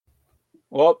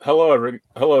Well,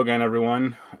 hello again,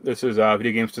 everyone. This is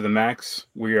Video Games to the Max.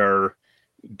 We are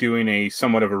doing a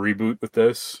somewhat of a reboot with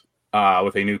this,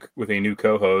 with a new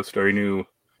co-host or a new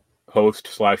host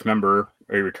slash member,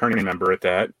 a returning member at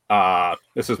that.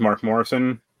 This is Marc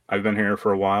Morrison. I've been here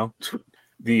for a while.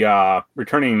 The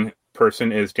returning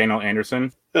person is Daniel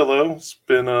Anderson. Hello. It's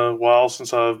been a while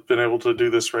since I've been able to do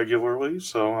this regularly,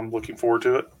 so I'm looking forward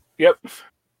to it. Yep.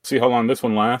 See how long this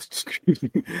one lasts.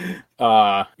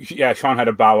 Yeah, Sean had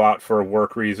to bow out for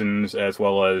work reasons as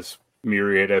well as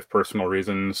myriad of personal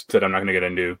reasons that I'm not going to get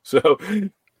into. So,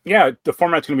 yeah, the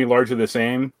format's going to be largely the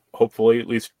same. Hopefully, at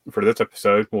least for this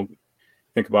episode, we'll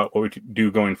think about what we do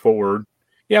going forward.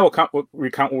 Yeah, we'll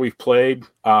recount what we've played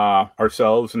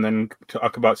ourselves, and then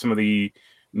talk about some of the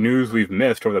news we've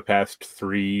missed over the past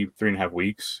three and a half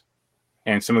weeks,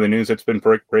 and some of the news that's been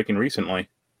breaking recently.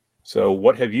 So,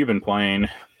 what have you been playing?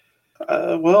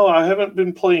 Well, I haven't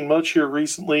been playing much here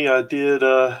recently. I did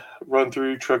run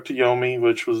through Truck to Yomi,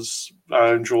 which was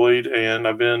I enjoyed, and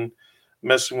I've been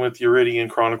messing with Uridian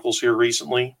Chronicles here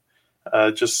recently.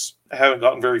 Just haven't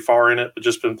gotten very far in it, but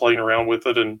just been playing around with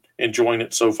it and enjoying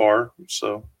it so far.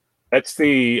 So That's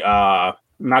the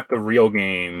not the real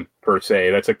game per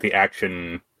se. That's like the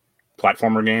action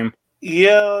platformer game.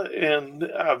 yeah, and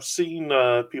I've seen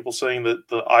people saying that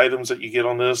the items that you get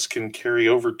on this can carry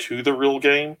over to the real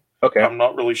game. Okay. I'm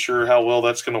not really sure how well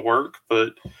that's going to work,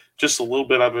 but just a little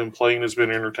bit I've been playing has been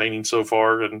entertaining so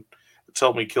far, and it's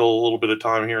helped me kill a little bit of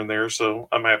time here and there, so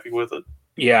I'm happy with it.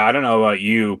 Yeah, I don't know about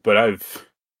you, but I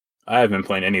haven't been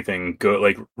playing anything good,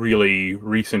 like really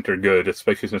recent or good,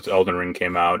 especially since Elden Ring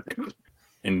came out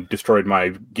and destroyed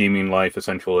my gaming life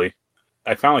essentially.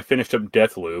 I finally finished up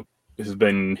Deathloop. This has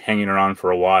been hanging around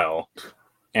for a while,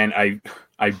 and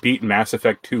I beat Mass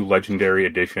Effect 2 Legendary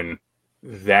Edition.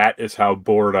 That is how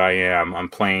bored I am. I'm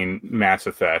playing Mass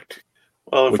Effect.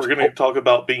 Well, if Which, we're going to talk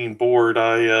about being bored,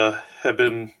 I have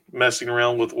been messing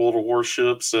around with World of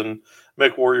Warships and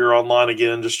Mech Warrior Online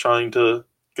again, just trying to,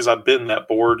 because I've been that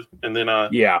bored, and then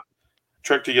yeah,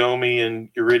 Trek to Yomi and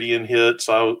Uridian hit,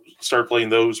 so I started playing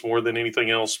those more than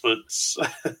anything else, but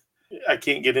I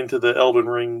can't get into the Elden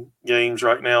Ring games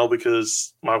right now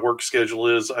because my work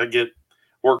schedule is I get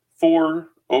work 4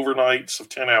 overnights of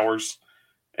 10 hours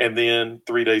and then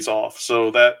 3 days off. So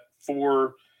that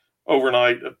 4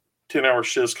 overnight 10-hour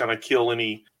shifts kind of kill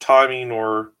any timing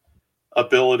or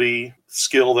ability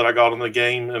skill that I got in the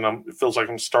game. And it feels like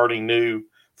I'm starting new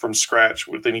from scratch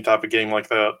with any type of game like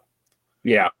that.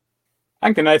 yeah. I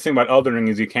think the nice thing about Elden Ring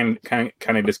is you can kind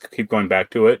of just keep going back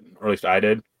to it, or at least I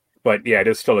did. But yeah, it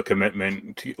is still a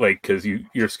commitment, to, like, because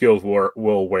your skills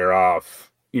will wear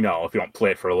off, if you don't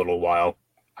play it for a little while.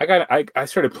 I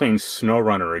started playing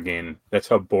SnowRunner again. That's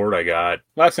how bored I got.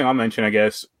 Last thing I'll mention, I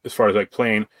guess, as far as like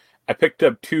playing, I picked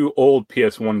up two old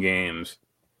PS1 games,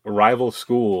 Rival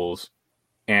Schools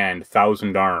and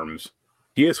Thousand Arms.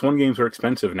 PS1 games are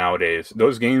expensive nowadays.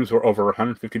 Those games were over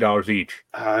 $150 each.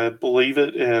 I believe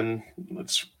it, and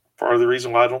that's part of the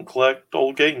reason why I don't collect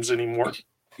old games anymore.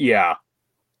 Yeah.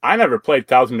 I never played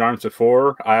Thousand Arms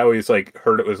before. I always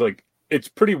heard it was it's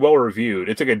pretty well reviewed.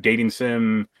 It's like a dating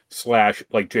sim slash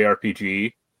like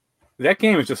JRPG. That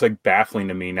game is just like baffling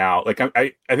to me now. Like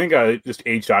I think I just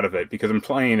aged out of it because I'm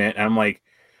playing it and I'm like,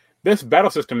 this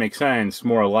battle system makes sense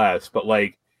more or less, but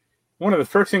like one of the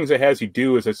first things it has you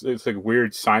do is it's like a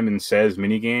weird Simon Says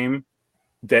mini game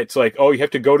that's like, oh, you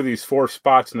have to go to these 4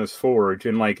 spots in this forge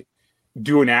and like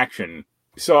do an action.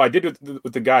 So I did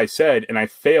what the guy said, and I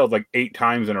failed like 8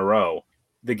 times in a row.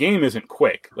 The game isn't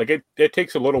quick. Like it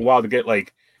takes a little while to get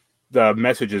like the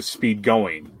messages speed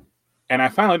going. And I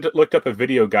finally looked up a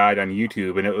video guide on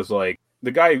YouTube, and it was like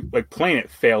the guy like playing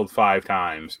it failed 5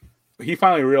 times. He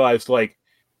finally realized like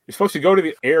you're supposed to go to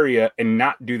the area and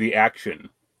not do the action.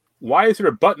 Why is there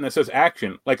a button that says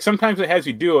action? Like sometimes it has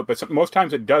you do it, but most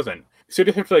times it doesn't. So you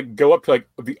just have to like go up to like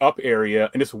the up area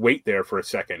and just wait there for a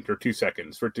second or 2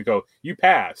 seconds for it to go, you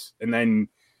pass, and then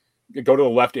go to the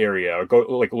left area or go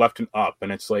like left and up.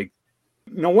 And it's like,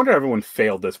 no wonder everyone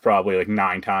failed this probably like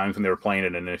 9 times when they were playing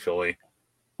it initially.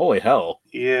 Holy hell.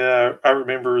 Yeah, I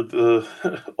remember the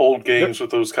old games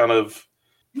with those kind of,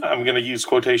 I'm going to use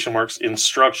quotation marks,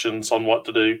 instructions on what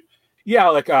to do. Yeah,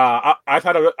 like I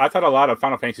thought a lot of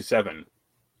Final Fantasy VII.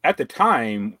 At the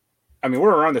time, I mean,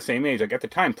 we're around the same age. Like at the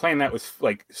time, playing that was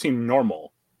like seemed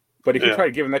normal. But if you try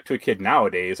giving that to a kid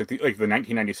nowadays, like the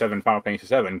 1997 Final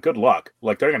Fantasy VII, good luck.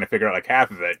 Like they're going to figure out like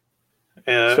half of it.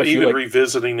 Even like,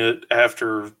 revisiting it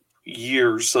after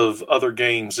years of other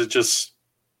games, it just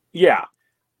yeah.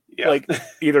 Like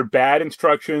either bad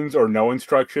instructions or no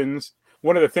instructions.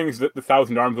 One of the things that the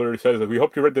Thousand Arms literally says is, we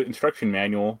hope you read the instruction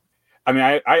manual. I mean,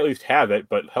 I at least have it,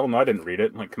 but hell no, I didn't read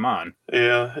it. I'm like, come on.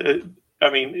 Yeah.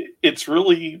 It's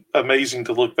really amazing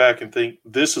to look back and think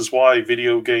this is why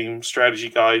video game strategy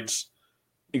guides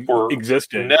were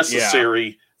Existed.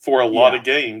 necessary for a lot of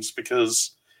games,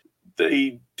 because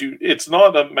they do. It's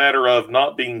not a matter of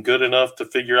not being good enough to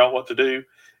figure out what to do.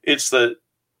 It's that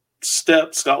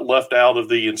steps got left out of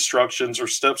the instructions, or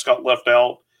steps got left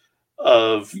out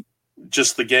of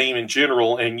just the game in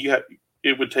general, and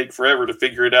it would take forever to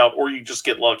figure it out, or you just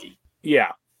get lucky.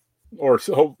 Yeah. Or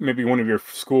so maybe one of your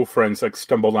school friends like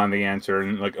stumbled on the answer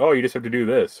and like, oh, you just have to do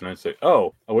this. And I'd say,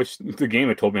 oh, I wish the game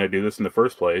had told me to do this in the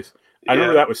first place. I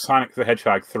remember that was Sonic the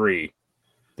Hedgehog 3.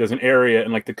 There's an area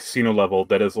in like the casino level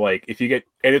that is like, if you get,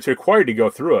 and it's required to go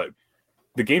through it.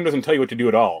 The game doesn't tell you what to do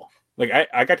at all. Like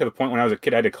I got to the point when I was a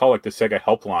kid, I had to call like the Sega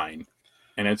helpline.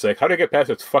 And it's like, how do I get past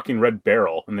this fucking red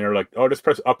barrel? And they're like, oh, just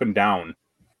press up and down.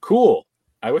 Cool.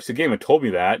 I wish the game had told me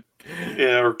that.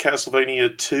 Yeah, or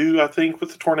Castlevania 2, I think,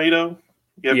 with the tornado.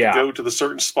 You have to go to the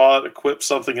certain spot, equip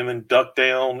something, and then duck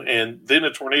down, and then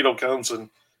a tornado comes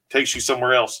and takes you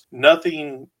somewhere else.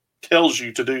 Nothing tells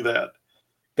you to do that.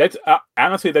 That's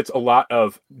honestly, that's a lot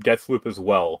of Deathloop as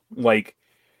well. Like,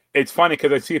 it's funny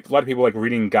because I see a lot of people like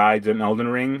reading guides in Elden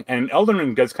Ring, and Elden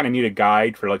Ring does kind of need a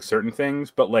guide for like certain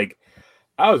things, but like,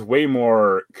 I was way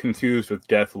more confused with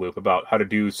Deathloop about how to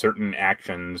do certain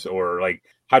actions or like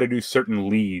how to do certain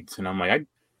leads. And I'm like,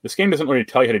 this game doesn't really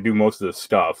tell you how to do most of this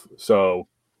stuff. So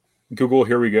Google,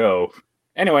 here we go.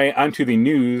 Anyway, onto the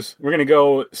news. We're going to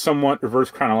go somewhat reverse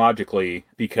chronologically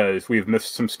because we've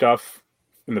missed some stuff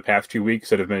in the past 2 weeks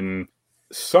that have been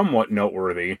somewhat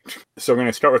noteworthy. So we're going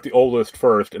to start with the oldest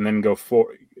first and then go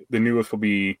for the newest will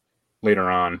be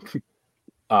later on.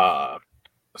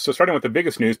 So starting with the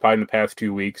biggest news probably in the past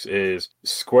 2 weeks is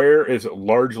Square is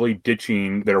largely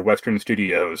ditching their Western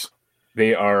studios.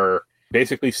 They are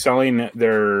basically selling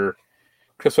their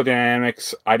Crystal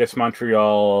Dynamics, Eidos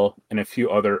Montreal, and a few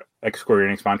other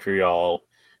Square-Enix Montreal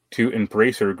to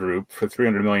Embracer Group for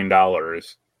 $300 million,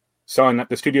 selling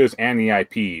the studios and the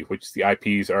IP, which the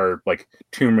IPs are like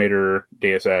Tomb Raider,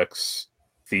 Deus Ex,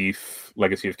 Thief,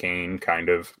 Legacy of Kain, kind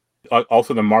of.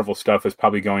 Also, the Marvel stuff is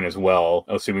probably going as well,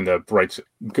 assuming the rights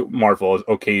Marvel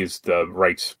okays the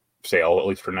rights sale, at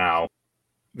least for now.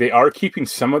 They are keeping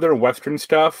some of their Western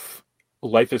stuff,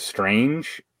 Life is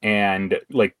Strange and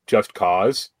like Just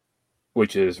Cause,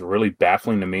 which is really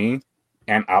baffling to me,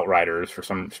 and Outriders for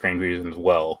some strange reason as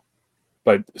well.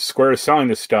 But Square is selling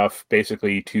this stuff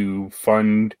basically to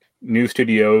fund new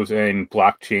studios and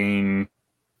blockchain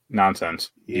nonsense.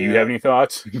 Yeah. Do you have any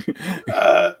thoughts?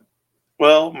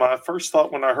 Well, my first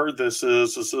thought when I heard this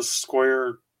is this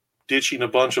Square ditching a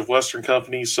bunch of Western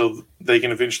companies so they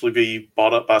can eventually be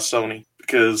bought up by Sony?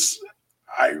 Because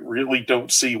I really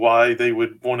don't see why they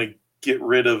would want to get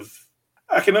rid of...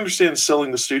 I can understand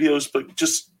selling the studios, but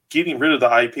just getting rid of the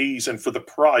IPs and for the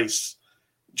price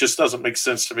just doesn't make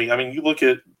sense to me. I mean, you look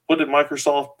at, what did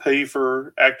Microsoft pay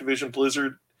for Activision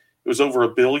Blizzard? It was over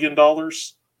 $1 billion.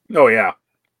 Oh, yeah.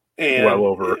 And well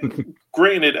over.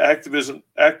 Granted,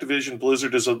 Activision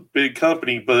Blizzard is a big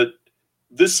company, but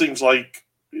this seems like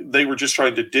they were just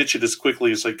trying to ditch it as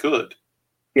quickly as they could.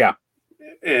 Yeah.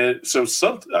 And so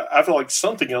I feel like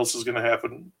something else is going to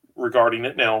happen regarding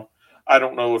it. Now, I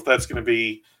don't know if that's going to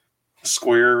be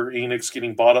Square-Enix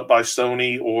getting bought up by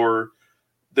Sony, or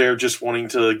they're just wanting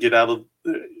to get out of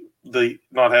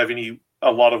not having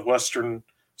a lot of Western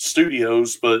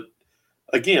studios. But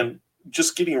again,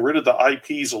 just getting rid of the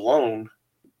IPs alone,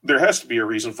 there has to be a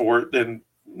reason for it. And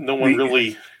no one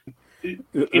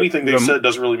anything they said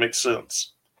doesn't really make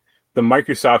sense. The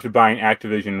Microsoft buying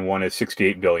Activision one is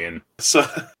 $68 billion.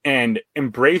 And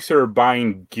Embracer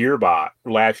buying Gearbox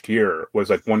last year was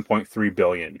like $1.3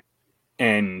 billion.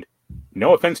 And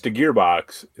no offense to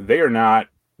Gearbox, they are not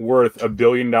worth $1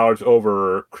 billion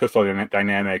over Crystal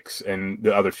Dynamics and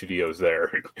the other studios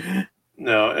there.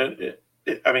 No,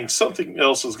 I mean, something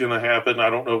else is going to happen. I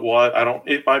don't know what.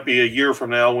 It might be a year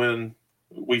from now when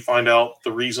we find out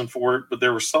the reason for it, but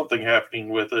there was something happening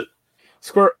with it.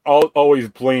 Square always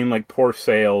blame like poor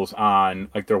sales on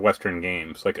like their Western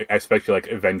games, like especially like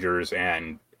Avengers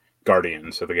and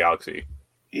Guardians of the Galaxy.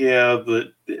 Yeah,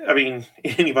 but I mean,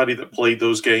 anybody that played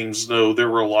those games know there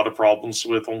were a lot of problems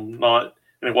with them. And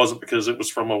it wasn't because it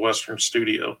was from a Western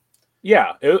studio.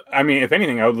 Yeah, I mean, if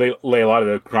anything, I would lay a lot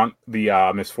of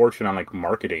the misfortune on like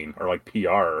marketing or like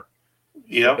PR.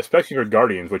 Yeah, especially for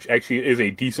Guardians, which actually is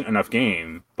a decent enough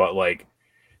game, but like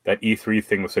that E3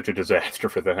 thing was such a disaster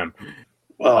for them.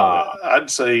 Well, I'd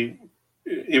say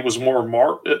it was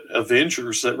more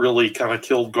Avengers that really kind of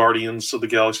killed Guardians of the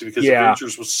Galaxy, because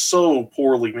Avengers was so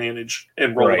poorly managed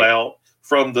and rolled out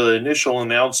from the initial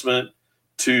announcement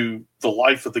to the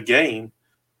life of the game.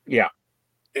 Yeah.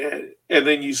 And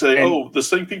then you say, the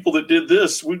same people that did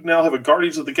this, we now have a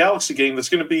Guardians of the Galaxy game that's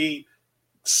going to be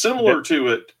similar to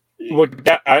it.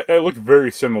 It looked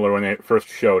very similar when they first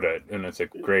showed it, and it's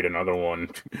like, great, another one.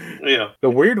 Yeah. The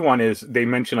weird one is they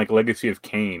mentioned like Legacy of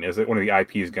Kain. Is it one of the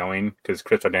IPs going? Because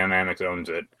Crystal Dynamics owns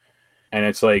it. And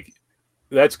it's like,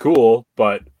 that's cool,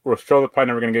 but we're still probably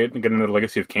never going to get another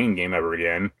Legacy of Kain game ever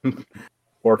again.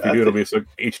 Or if you do, it'll be an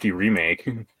HD remake.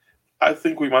 I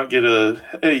think we might get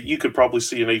you could probably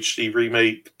see an HD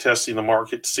remake testing the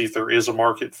market to see if there is a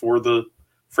market for the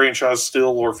franchise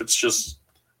still, or if it's just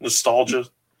nostalgia.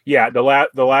 Yeah, the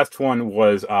last one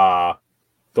was the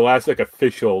last like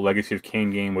official Legacy of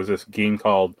Kain game was this game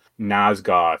called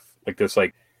Nosgoth, like this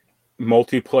like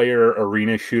multiplayer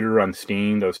arena shooter on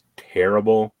Steam that was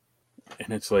terrible.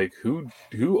 And it's like, who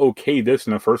okayed this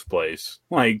in the first place?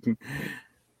 Like,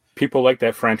 people like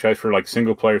that franchise for like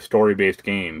single player story based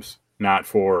games, not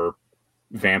for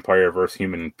vampire versus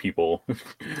human people.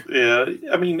 Yeah,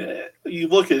 I mean, you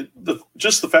look at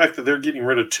just the fact that they're getting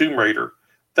rid of Tomb Raider.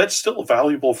 That's still a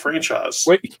valuable franchise.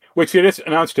 Which they just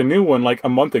announced a new one like a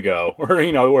month ago. Or,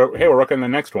 we're working on the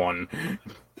next one.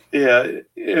 Yeah,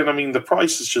 and I mean, the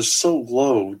price is just so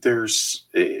low.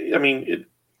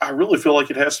 I really feel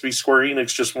like it has to be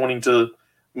Square-Enix just wanting to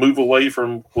move away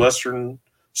from Western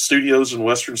studios and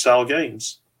Western style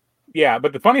games. Yeah,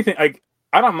 but the funny thing, like,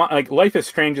 I don't mind, like, Life is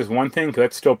Strange is one thing, because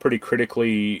that's still pretty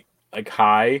critically, like,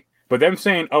 high. But them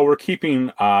saying, we're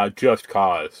keeping Just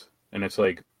Cause. And it's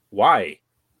like, why?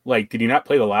 Like, did you not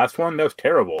play the last one? That was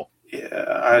terrible.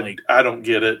 Yeah, I don't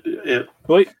get it.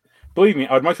 Believe me,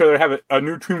 I would much rather have a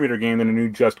new Tomb Raider game than a new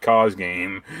Just Cause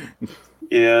game.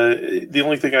 Yeah, the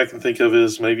only thing I can think of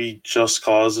is maybe Just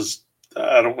Cause is,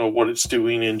 I don't know what it's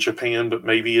doing in Japan, but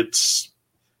maybe it's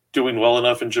doing well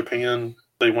enough in Japan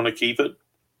they want to keep it.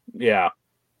 Yeah.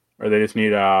 Or they just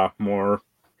need more.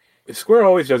 Square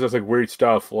always does this like weird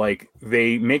stuff. Like,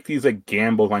 they make these like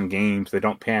gambles on games that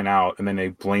don't pan out, and then they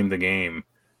blame the game.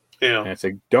 Yeah. And it's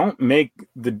like, don't make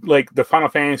the Final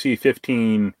Fantasy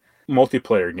 15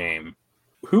 multiplayer game.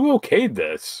 Who okayed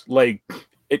this? Like,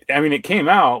 it came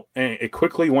out and it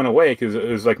quickly went away because it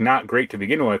was like not great to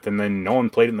begin with, and then no one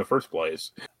played it in the first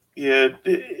place. Yeah,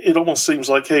 it almost seems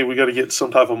like, hey, we got to get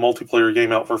some type of multiplayer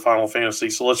game out for Final Fantasy,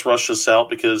 so let's rush this out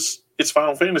because it's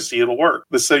Final Fantasy, it'll work.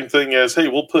 The same thing as, hey,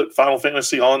 we'll put Final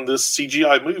Fantasy on this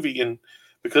CGI movie, and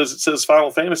because it says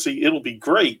Final Fantasy, it'll be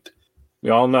great. We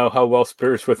all know how well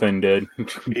Spirits Within did.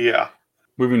 Yeah.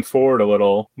 Moving forward a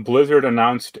little, Blizzard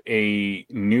announced a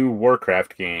new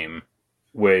Warcraft game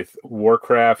with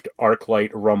Warcraft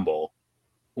Arclight Rumble,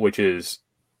 which is,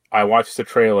 I watched the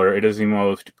trailer, it is the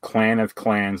most Clan of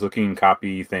Clans looking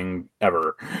copy thing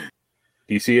ever.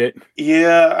 Do you see it?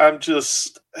 Yeah,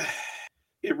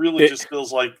 it really just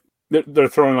feels like they're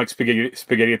throwing like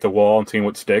spaghetti at the wall and seeing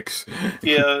what sticks.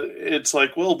 Yeah, it's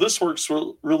like, well, this works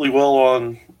really well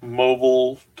on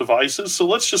mobile devices, so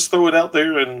let's just throw it out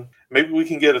there and maybe we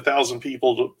can get 1,000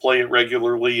 people to play it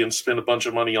regularly and spend a bunch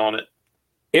of money on it.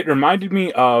 It reminded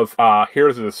me of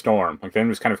Heroes of the Storm. Like, them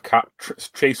just kind of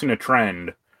chasing a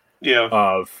trend. Yeah.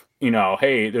 Of,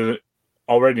 hey, there's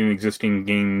already an existing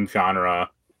game genre.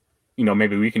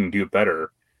 Maybe we can do it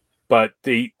better. But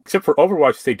except for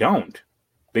Overwatch, they don't.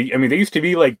 They used to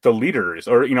be like the leaders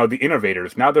or, the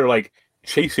innovators. Now they're like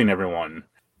chasing everyone.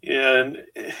 Yeah,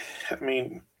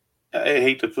 and I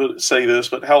hate to say this,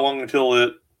 but how long until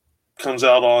it comes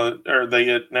out or they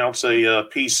announce a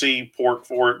PC port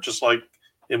for it, just like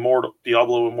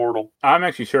Diablo Immortal? I'm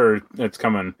actually sure it's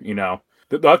coming,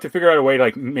 They'll have to figure out a way to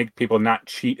like make people not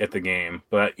cheat at the game,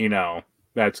 but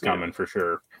that's coming for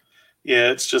sure.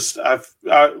 Yeah, it's just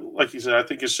like you said, I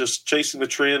think it's just chasing the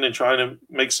trend and trying to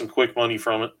make some quick money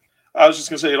from it. I was just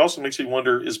gonna say, it also makes me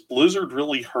wonder: is Blizzard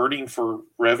really hurting for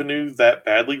revenue that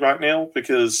badly right now?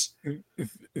 Because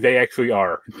they actually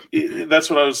are. That's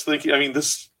what I was thinking.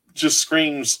 This just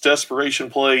screams desperation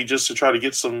play just to try to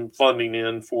get some funding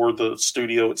in for the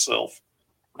studio itself.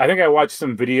 I think I watched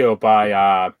some video by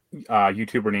a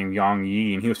YouTuber named Yang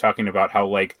Yi, and he was talking about how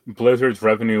like Blizzard's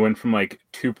revenue went from like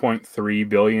 2.3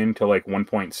 billion to like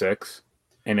 1.6,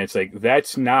 and it's like,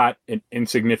 that's not an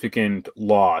insignificant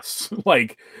loss.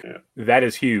 Like, That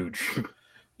is huge.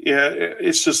 Yeah,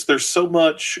 it's just there's so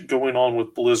much going on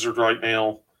with Blizzard right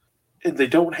now, and they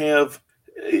don't have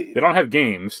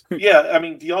games. Yeah,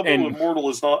 Diablo Immortal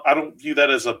is not. I don't view that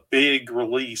as a big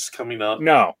release coming up.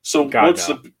 No. So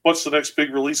what's the next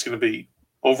big release going to be?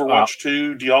 Overwatch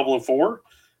 2, Diablo 4?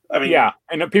 I mean, yeah,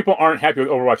 and people aren't happy with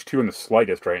Overwatch 2 in the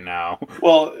slightest right now.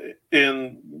 well,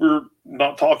 and we're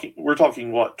talking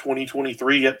what,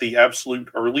 2023 at the absolute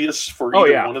earliest for Oh,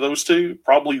 either yeah. one of those two,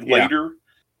 probably Yeah. later.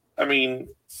 I mean,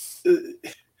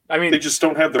 I mean, they just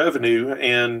don't have the revenue,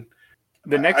 and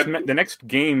the next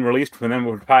game released for them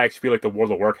would probably actually be like the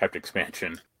World of Warcraft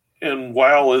expansion. and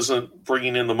WoW isn't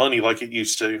bringing in the money like it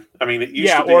used to. I mean, it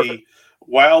used to or be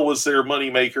WoW was their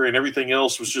moneymaker, and everything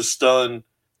else was just done.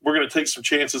 We're going to take some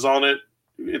chances on it.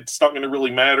 It's not going to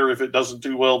really matter if it doesn't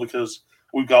do well because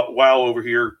we've got WoW over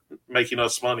here making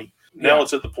us money. Now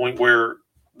it's at the point where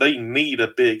they need a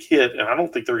big hit, and I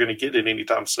don't think they're going to get it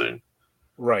anytime soon.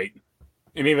 Right.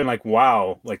 And even like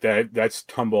WoW, like that's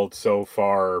tumbled so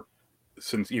far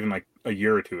since even like a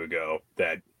year or two ago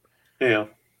that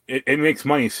it makes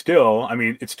money still. I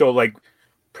mean, it's still like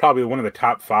probably one of the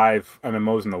top 5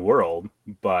 MMOs in the world,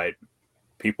 but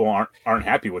people aren't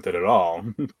happy with it at all.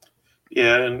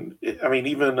 Yeah, and I mean,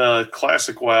 even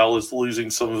classic WoW is losing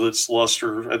some of its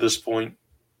luster at this point.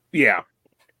 Yeah.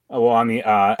 Well, on the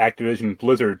Activision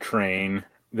Blizzard train,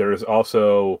 there's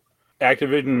also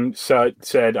Activision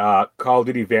said Call of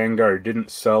Duty Vanguard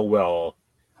didn't sell well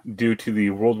due to the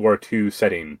World War II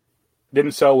setting.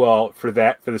 Didn't sell well for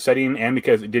the setting and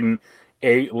because it didn't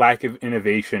a lack of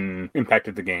innovation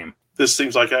impacted the game. This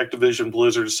seems like Activision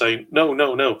Blizzard is saying,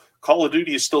 no. Call of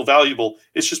Duty is still valuable.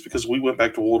 It's just because we went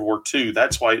back to World War II.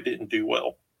 That's why it didn't do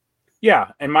well.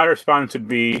 Yeah, and my response would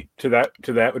be to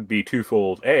that would be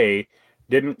twofold. A,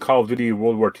 didn't Call of Duty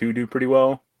World War II do pretty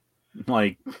well?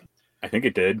 Like, I think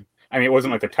it did. I mean, it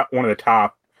wasn't like one of the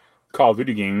top Call of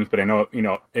Duty games, but I know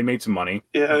it made some money.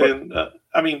 Yeah, and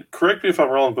I mean, correct me if I'm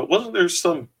wrong, but wasn't there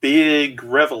some big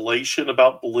revelation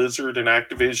about Blizzard and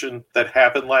Activision that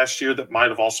happened last year that might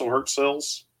have also hurt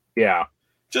sales? Yeah.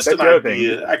 Just an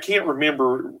idea. I can't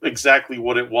remember exactly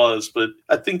what it was, but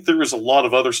I think there was a lot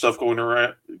of other stuff going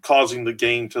around causing the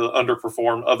game to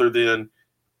underperform other than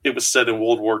it was set in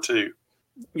World War II.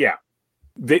 Yeah.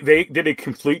 They did a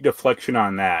complete deflection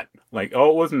on that. Like, oh,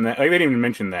 it wasn't that. Like, they didn't even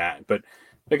mention that, but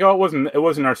like, oh, it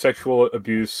wasn't our sexual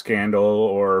abuse scandal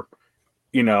or,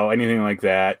 anything like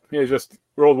that. It was just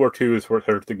World War II is what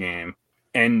hurt the game.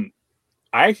 And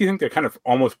I actually think they're kind of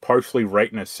almost partially right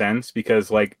in a sense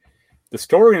because, like, the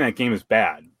story in that game is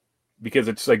bad because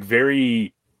it's like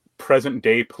very present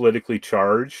day politically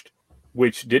charged,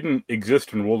 which didn't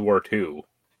exist in World War II.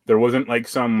 There wasn't like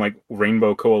some like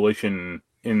rainbow coalition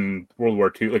in World War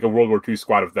II, like a World War II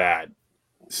squad of that.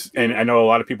 And I know a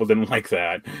lot of people didn't like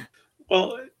that.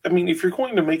 Well, I mean, if you're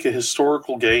going to make a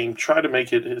historical game, try to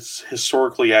make it as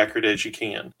historically accurate as you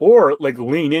can. Or like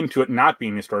lean into it not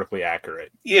being historically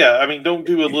accurate. Yeah, I mean, don't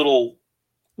do a little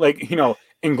like,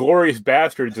 Inglourious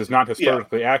Bastards is not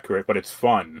historically accurate, but it's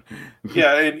fun.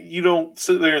 Yeah, and you don't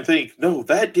sit there and think, no,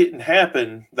 that didn't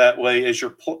happen that way as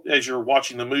you're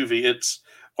watching the movie. It's,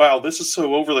 wow, this is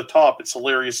so over the top, it's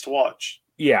hilarious to watch.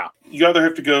 Yeah. You either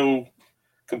have to go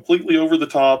completely over the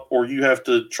top or you have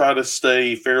to try to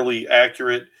stay fairly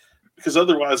accurate because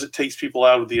otherwise it takes people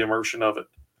out of the immersion of it.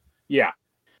 Yeah.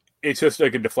 It's just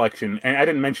like a deflection. And I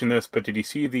didn't mention this, but did you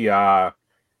see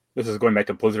this is going back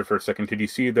to Blizzard for a second. Did you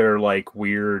see their like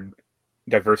weird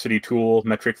diversity tool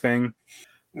metric thing?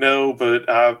 No, but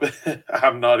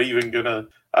I'm not even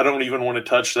I don't even want to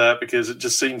touch that because it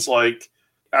just seems like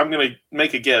I'm going to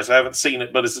make a guess. I haven't seen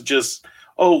it, but is it just,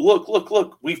 oh,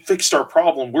 look, we fixed our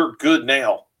problem. We're good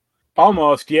now.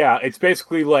 Almost, yeah. It's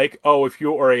basically like, oh, if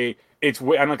you are it's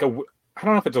on like I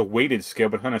don't know if it's a weighted scale,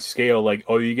 but on a scale like,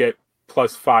 oh, you get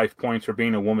plus 5 points for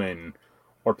being a woman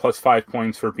or plus 5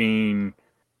 points for being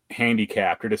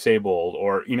handicapped or disabled,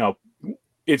 or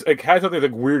it's like has other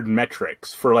like weird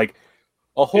metrics for like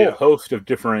a whole host of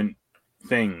different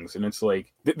things, and it's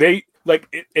like they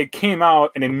like it came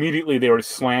out and immediately they were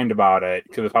slammed about it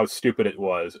because of how stupid it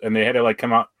was, and they had to like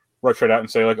come out rush right out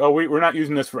and say like, oh, we're not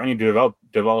using this for any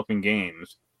developing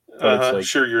games. It's like,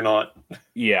 sure you're not.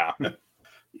 Yeah.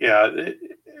 Yeah,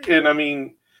 and I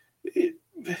mean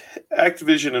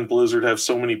Activision and Blizzard have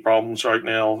so many problems right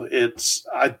now.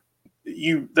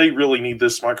 They really need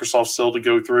this Microsoft sale to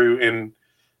go through, and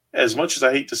as much as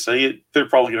I hate to say it, they're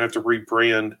probably going to have to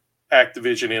rebrand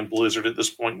Activision and Blizzard at this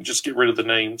point and just get rid of the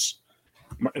names.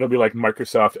 It'll be like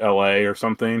Microsoft LA or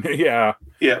something. Yeah.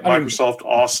 Yeah, Microsoft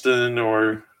Austin,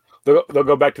 or they'll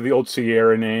go back to the old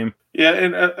Sierra name. Yeah,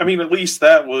 and I mean, at least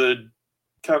that would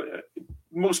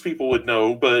most people would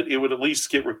know, but it would at least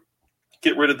get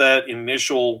rid of that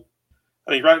initial.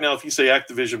 I mean, right now, if you say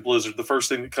Activision Blizzard, the first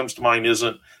thing that comes to mind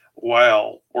isn't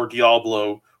WoW or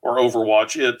Diablo or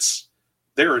Overwatch. It's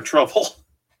they're in trouble.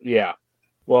 Yeah.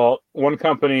 Well, one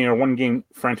company or one game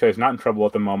franchise not in trouble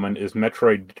at the moment is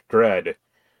Metroid Dread,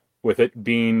 with it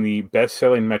being the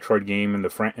best-selling Metroid game in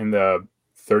the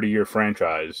 30-year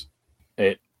franchise.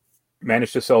 It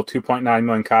managed to sell 2.9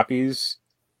 million copies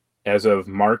as of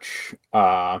March,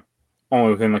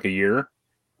 only within like a year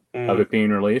of it being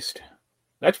released.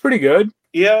 That's pretty good.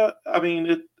 Yeah, I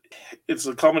mean, it's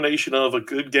a combination of a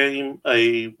good game,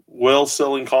 a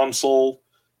well-selling console,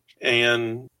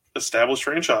 and established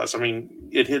franchise. I mean,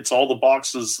 it hits all the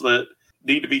boxes that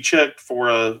need to be checked for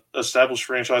a established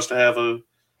franchise to have a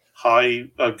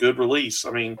good release.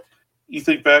 I mean, you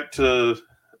think back to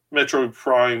Metroid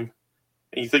Prime,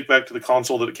 and you think back to the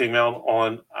console that it came out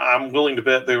on. I'm willing to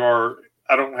bet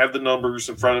I don't have the numbers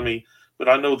in front of me, but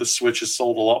I know the Switch has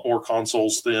sold a lot more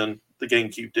consoles than the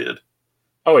GameCube did.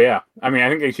 Oh, yeah. I mean, I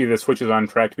think actually the Switch is on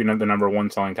track to be the number one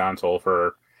selling console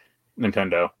for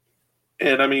Nintendo.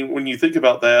 And I mean, when you think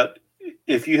about that,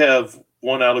 if you have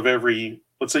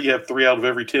let's say you have 3 out of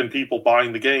every 10 people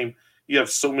buying the game, you have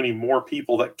so many more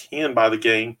people that can buy the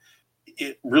game.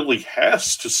 It really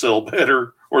has to sell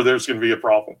better or there's going to be a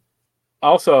problem.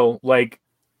 Also, like,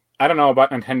 I don't know about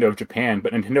Nintendo of Japan,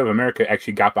 but Nintendo of America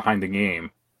actually got behind the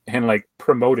game and, like,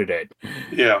 promoted it.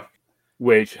 Yeah.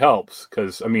 Which helps,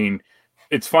 because, I mean,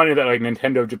 it's funny that,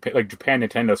 like, Japan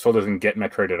Nintendo still doesn't get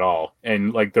Metroid at all.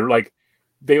 And, like,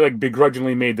 they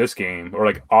begrudgingly made this game, or,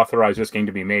 like, authorized this game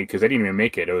to be made, because they didn't even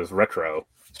make it. It was Retro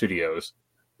Studios.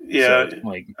 Yeah. So,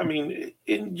 like, I mean,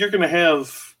 you're going to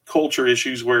have culture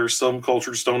issues where some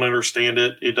cultures don't understand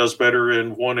it. It does better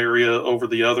in one area over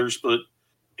the others, but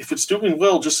if it's doing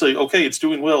well, just say, okay, it's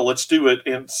doing well, let's do it,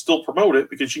 and still promote it,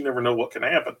 because you never know what can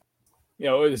happen. You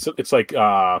know, it's like,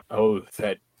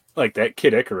 that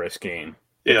Kid Icarus game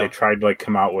that they tried to, like,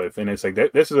 come out with, and it's like,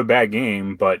 this is a bad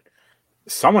game, but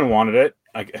someone wanted it.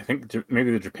 I think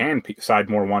maybe the Japan side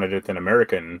more wanted it than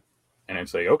American, and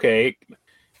it's like, okay,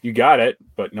 you got it,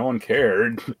 but no one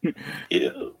cared. Yeah,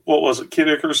 what was it? Kid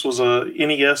Icarus was a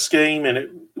NES game, and it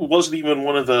wasn't even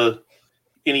one of the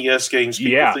NES games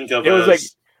people think of as like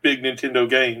big Nintendo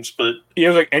games. But it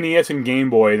was like NES and Game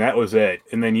Boy, and that was it.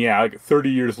 And then, like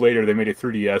 30 years later, they made a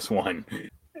 3DS one.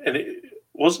 And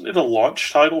wasn't it a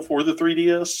launch title for the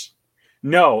 3DS?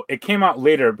 No, it came out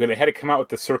later, but it had to come out with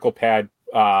the Circle Pad,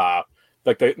 not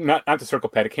the Circle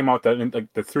Pad. It came out with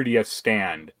the 3DS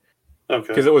stand. Okay.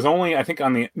 Because it was only, I think,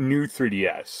 on the new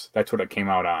 3DS. That's what it came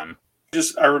out on.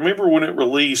 I remember when it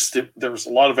released, there was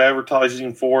a lot of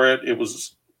advertising for it.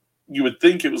 You would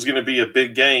think it was going to be a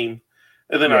big game.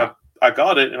 And then I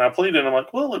got it and I played it and I'm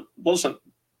like, well, it wasn't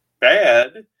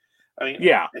bad. I mean,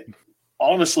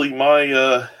 honestly,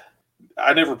 I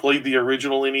never played the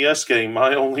original NES game.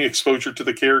 My only exposure to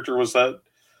the character was that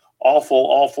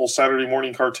awful Saturday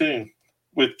morning cartoon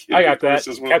with I got that.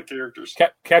 As one of the characters.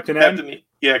 Captain N?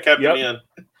 Yeah, Captain N.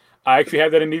 I actually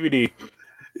have that in DVD.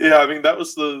 Yeah, I mean, that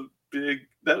was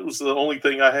the only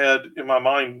thing I had in my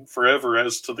mind forever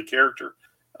as to the character.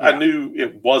 Yeah. I knew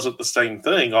it wasn't the same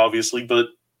thing, obviously, but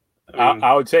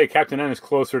I would say Captain N is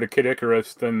closer to Kid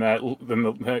Icarus than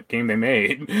the game they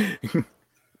made.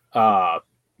 I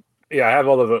have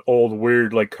all of the old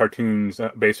weird like cartoons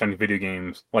based on video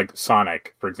games, like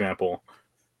Sonic, for example,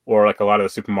 or like a lot of the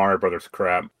Super Mario Brothers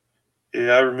crap.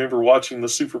 Yeah, I remember watching the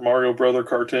Super Mario Brother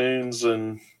cartoons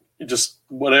and just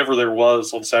whatever there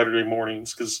was on Saturday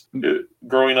mornings. Because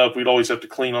growing up, we'd always have to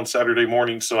clean on Saturday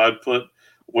mornings, so I'd put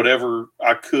whatever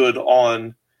I could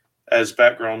on as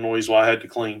background noise while I had to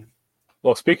clean.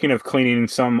 Well, speaking of cleaning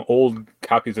some old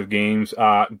copies of games,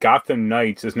 Gotham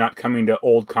Knights is not coming to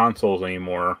old consoles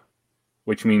anymore,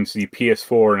 which means the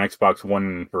PS4 and Xbox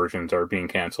One versions are being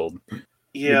canceled.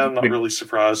 Yeah, I'm not really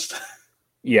surprised.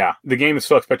 Yeah, the game is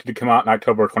still expected to come out on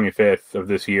October 25th of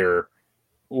this year.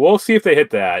 We'll see if they hit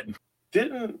that.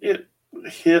 Didn't it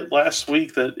hit last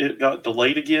week that it got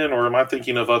delayed again, or am I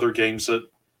thinking of other games that...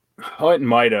 Oh, it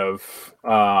might have.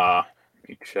 Let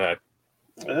me check.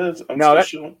 Still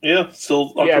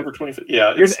October 25th.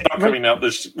 Yeah, it's not coming out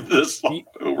this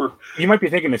October. You might be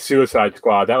thinking of Suicide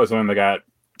Squad. That was the one that got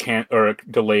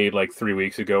delayed like 3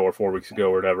 weeks ago or 4 weeks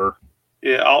ago or whatever.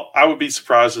 Yeah, I would be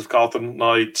surprised if Gotham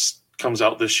Knights comes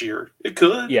out this year. It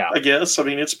could, I guess. I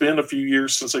mean, it's been a few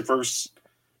years since they first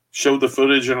showed the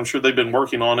footage, and I'm sure they've been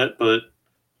working on it, but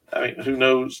I mean, who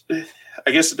knows?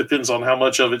 I guess it depends on how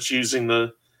much of it's using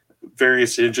the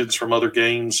various engines from other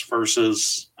games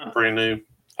versus brand new.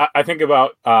 I think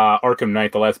about Arkham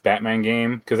Knight, the last Batman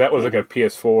game, because that was like a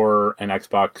PS4 and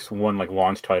Xbox One like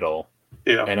launch title.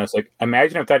 Yeah. And it's like,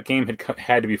 imagine if that game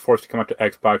had to be forced to come out to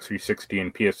Xbox 360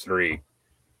 and PS3.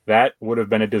 That would have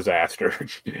been a disaster.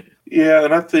 Yeah,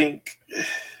 and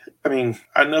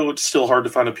I know it's still hard to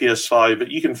find a PS5,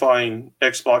 but you can find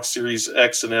Xbox Series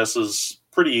X and S's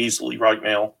pretty easily right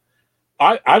now.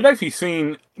 I've actually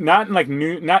seen not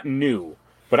new,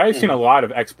 but I've seen a lot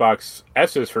of Xbox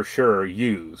S's for sure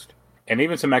used, and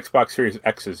even some Xbox Series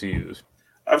X's used.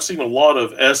 I've seen a lot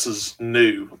of S's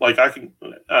new. Like I can,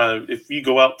 if you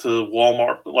go out to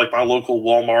Walmart, like my local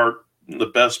Walmart, the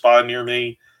Best Buy near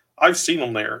me, I've seen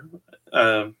them there.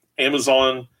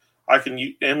 Amazon,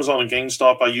 Amazon and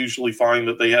GameStop. I usually find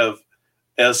that they have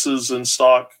S's in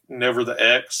stock, never the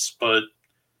X. But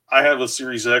I have a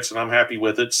Series X and I'm happy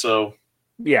with it. So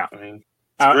Yeah, I mean,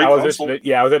 it's a great console.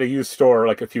 I was at a used store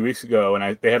like a few weeks ago,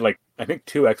 and they had like I think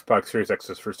 2 Xbox Series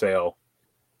X's for sale,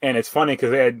 and it's funny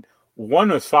because they had one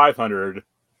was 500,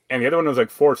 and the other one was like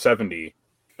 470,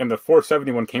 and the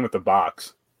 470 one came with the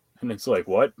box, and it's like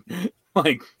what,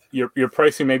 like your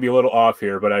pricing may be a little off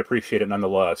here, but I appreciate it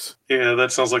nonetheless. Yeah,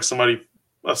 that sounds like somebody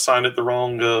assigned it the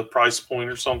wrong price point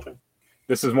or something.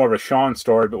 This is more of a Sean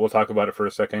story, but we'll talk about it for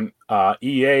a second.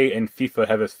 EA and FIFA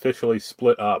have officially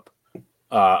split up.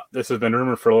 This has been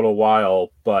rumored for a little while,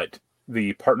 but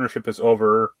the partnership is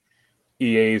over.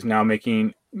 EA is now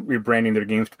rebranding their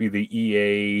games to be the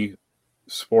EA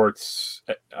Sports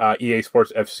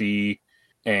FC,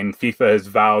 and FIFA has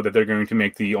vowed that they're going to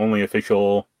make the only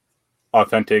official,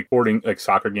 authentic sporting like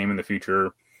soccer game in the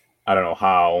future. I don't know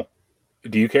how.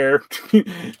 Do you care?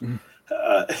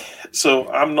 So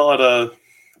I'm not a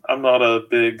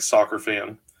big soccer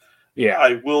fan. Yeah,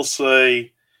 I will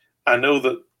say I know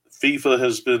that FIFA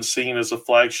has been seen as a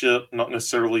flagship, not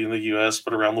necessarily in the U.S.,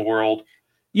 but around the world.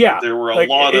 Yeah. There were a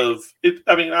lot of it.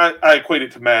 I mean, I equate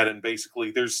it to Madden,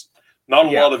 basically. There's not a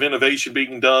lot of innovation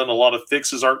being done. A lot of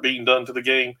fixes aren't being done to the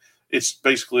game. It's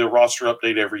basically a roster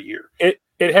update every year. It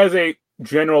has a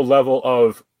general level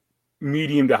of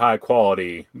medium to high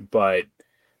quality, but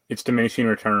it's diminishing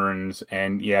returns,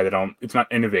 and it's not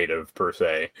innovative per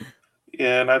se.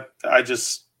 Yeah, and I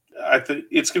think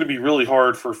it's going to be really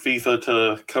hard for FIFA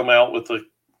to come out with a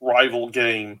rival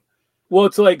game. Well,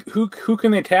 it's like who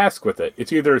can they task with it?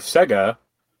 It's either Sega,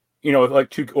 like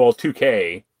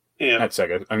 2K. Yeah, not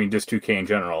Sega. I mean, just 2K in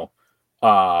general.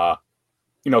 Konami.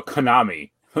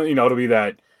 It'll be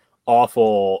that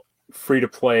awful free to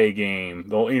play game.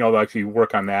 They'll actually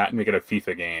work on that and make it a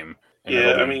FIFA game.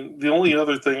 Yeah, I mean, the only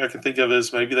other thing I can think of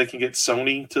is maybe they can get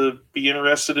Sony to be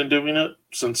interested in doing it,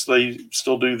 since they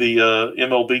still do the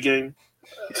MLB game.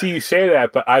 See, you say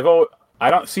that, but I don't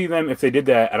see them, if they did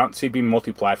that, I don't see it being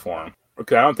multi-platform.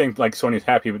 Because I don't think like Sony's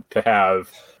happy to have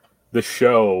the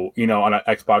show, on an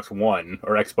Xbox One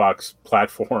or Xbox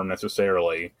platform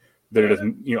necessarily. That it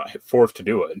isn't, forced to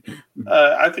do it.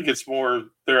 I think it's more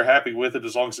they're happy with it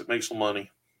as long as it makes them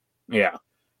money. Yeah.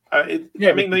 I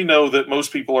mean, they know that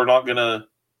most people are not going to,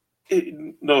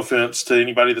 no offense to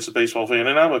anybody that's a baseball fan,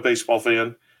 and I'm a baseball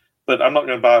fan, but I'm not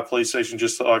going to buy a PlayStation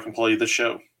just so I can play the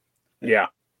show. Yeah.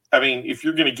 I mean, if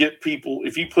you're going to get people,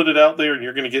 if you put it out there and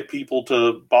you're going to get people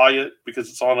to buy it because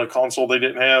it's on a console they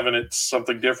didn't have and it's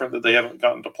something different that they haven't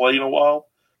gotten to play in a while,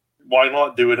 why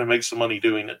not do it and make some money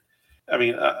doing it? I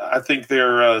mean, I think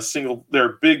they're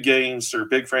big games, they're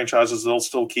big franchises, they'll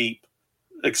still keep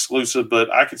exclusive,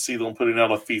 but I could see them putting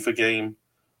out a FIFA game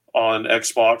on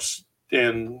Xbox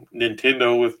and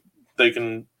Nintendo if they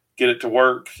can get it to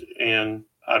work. And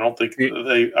I don't think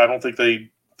they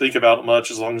think about it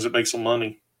much as long as it makes them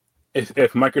money.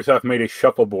 If Microsoft made a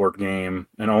shuffleboard game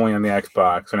and only on the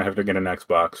Xbox, then I have to get an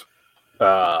Xbox.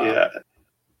 Yeah,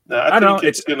 I don't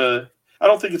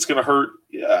think it's gonna hurt.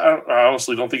 I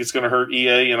honestly don't think it's gonna hurt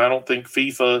EA, and I don't think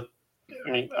FIFA. I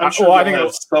mean, I'm sure they'll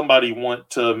have somebody want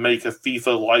to make a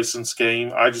FIFA licensed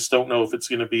game. I just don't know if it's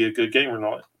going to be a good game or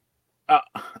not.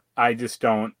 I just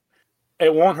don't.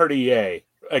 It won't hurt EA.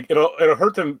 Like it'll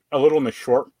hurt them a little in the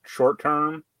short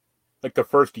term, like the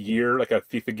first year, like a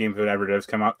FIFA game that ever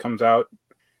comes out,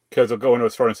 because they'll go into a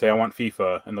store and say, "I want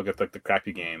FIFA," and they'll get like the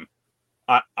crappy game.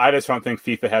 I just don't think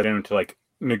FIFA had in to like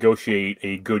negotiate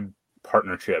a good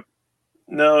partnership.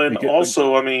 No, and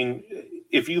also, I mean,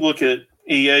 if you look at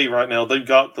EA right now, they've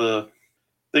got the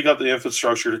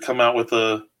infrastructure to come out with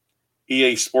a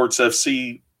EA Sports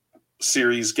FC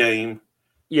series game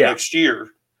next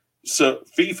year. So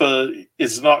FIFA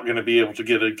is not going to be able to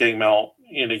get a game out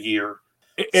in a year.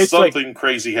 Something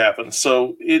crazy happens.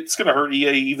 So it's going to hurt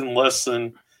EA even less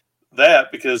than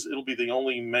that because it'll be the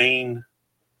only main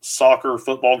soccer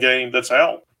football game that's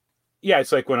out. Yeah,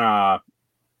 it's like when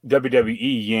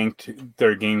WWE yanked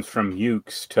their games from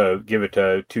Ukes to give it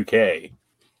to 2K.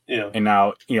 Yeah. And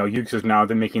now, Ukes is now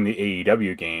making the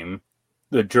AEW game.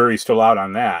 The jury's still out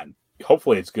on that.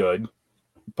 Hopefully it's good.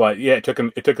 But yeah, it took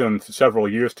them several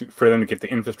years for them to get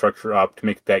the infrastructure up to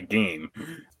make that game.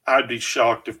 I'd be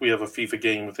shocked if we have a FIFA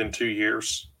game within 2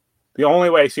 years. The only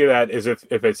way I see that is if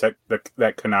it's like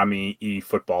that Konami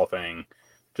eFootball thing,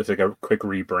 just like a quick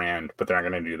rebrand, but they're not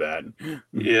going to do that.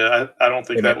 Yeah, I don't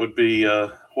think And that would be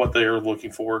what they are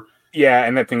looking for. Yeah,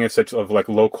 and that thing is such of like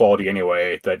low quality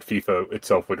anyway that FIFA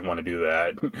itself wouldn't want to do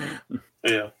that.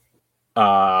 Yeah.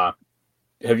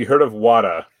 Have you heard of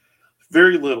WATA?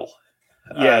 Very little.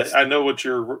 Yes. I know what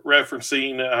you're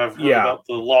referencing. I've heard about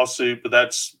the lawsuit, but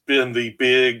that's been the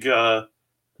big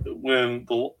when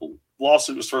the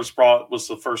lawsuit was first brought was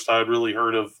the first I'd really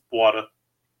heard of WATA.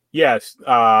 Yes.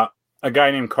 A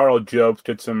guy named Carl Jobs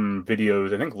did some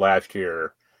videos, I think last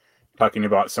year, talking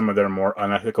about some of their more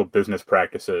unethical business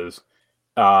practices.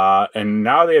 And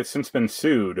now they have since been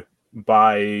sued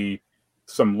by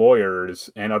some lawyers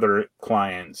and other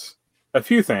clients. A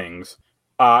few things.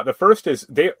 The first is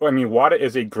WATA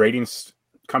is a grading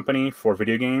company for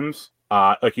video games.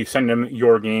 Like you send them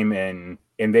your game in,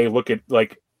 and they look at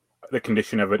like the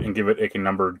condition of it and give it like a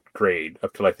numbered grade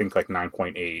up to I think like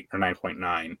 9.8 or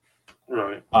 9.9.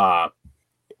 Right.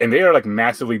 And they are like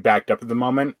massively backed up at the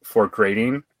moment for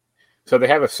grading. So they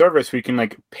have a service where you can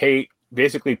like pay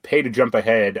to jump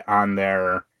ahead in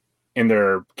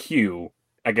their queue.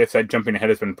 I guess that jumping ahead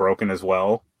has been broken as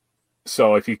well.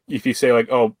 So if you say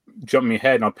like, oh, jump me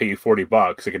ahead and I'll pay you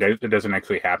 $40, like it doesn't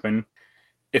actually happen.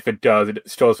 If it does, it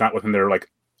still is not within their like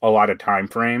allotted time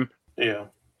frame. Yeah.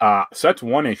 So that's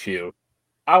one issue.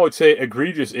 I would say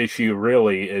egregious issue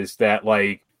really is that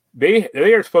like they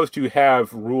are supposed to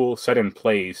have rules set in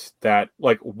place that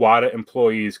like WATA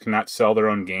employees cannot sell their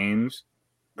own games,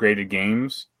 graded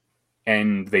games,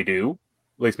 and they do.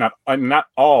 At least not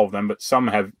all of them, but some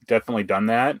have definitely done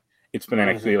that. It's been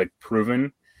actually like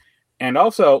proven. And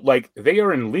also, like, they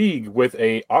are in league with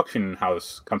a auction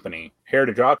house company,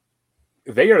 Heritage Auction.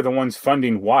 They are the ones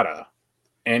funding WATA.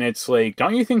 And it's like,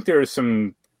 don't you think there's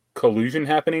some collusion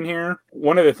happening here?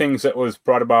 One of the things that was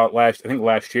brought about last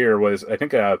year was, I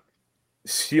think a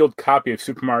sealed copy of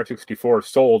Super Mario 64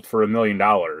 sold for $1 million.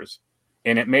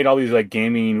 And it made all these, like,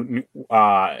 gaming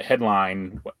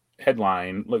headline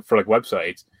for, like,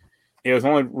 websites. It was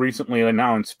only recently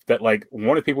announced that, like,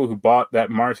 one of the people who bought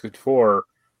that Mario 64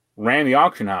 ran the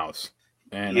auction house.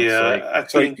 And I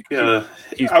think I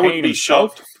wouldn't be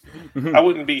shocked. I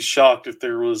wouldn't be shocked if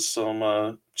there was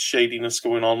some shadiness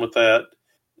going on with that.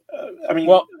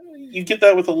 You get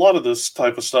that with a lot of this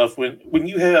type of stuff. When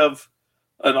you have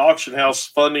an auction house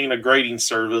funding a grading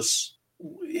service,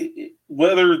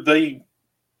 whether they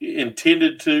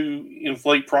intended to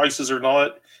inflate prices or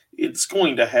not, it's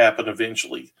going to happen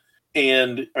eventually.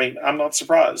 And I mean, I'm not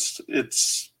surprised.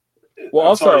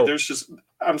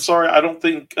 I'm sorry. I don't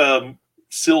think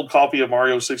sealed copy of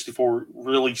Mario 64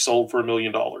 really sold for $1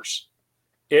 million.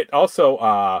 It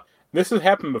also, this has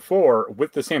happened before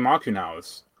with the same auction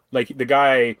house. Like the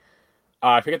guy,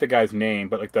 I forget the guy's name,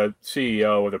 but like the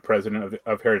CEO or the president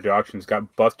of Heritage Auctions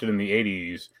got busted in the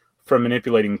 80s for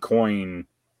manipulating coin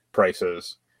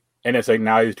prices. And it's like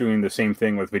now he's doing the same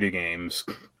thing with video games.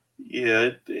 Yeah,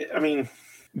 I mean...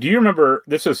 Do you remember,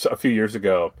 this was a few years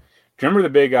ago, do you remember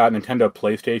the big Nintendo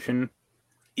PlayStation?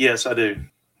 Yes, I do.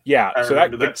 Yeah. I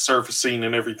remember that surfacing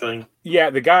and everything. Yeah,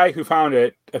 the guy who found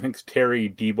it, I think it's Terry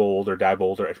Diebold,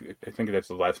 or I think that's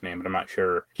the last name, but I'm not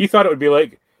sure. He thought it would be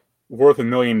like worth $1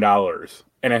 million.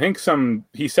 And I think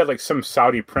he said like some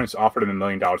Saudi prince offered him $1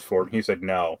 million for it, and he said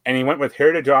no. And he went with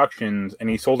Heritage Auctions, and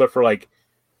he sold it for like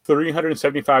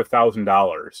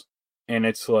 $375,000. And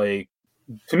it's like,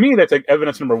 to me, that's like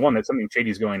evidence number one that something shady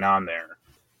is going on there.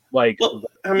 Like, well,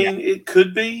 I mean, it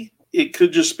could be. It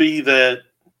could just be that.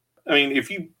 I mean, if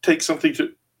you take something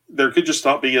there could just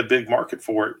not be a big market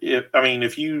for it.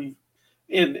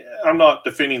 And I'm not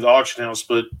defending the auction house,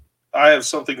 but I have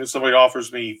something that somebody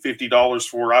offers me $50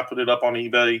 for. I put it up on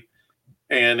eBay,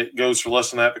 and it goes for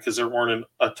less than that because there weren't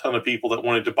a ton of people that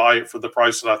wanted to buy it for the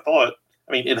price that I thought.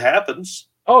 I mean, it happens.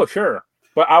 Oh, sure.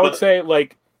 But I would say,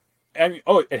 like,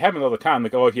 it happens all the time.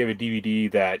 Like, if you have a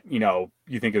DVD that, you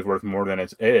think is worth more than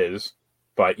it is,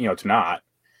 but, it's not.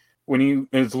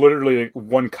 It's literally like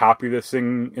one copy of this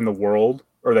thing in the world,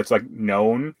 or that's, like,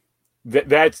 known,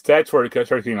 that's where it starts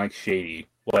getting, like, shady.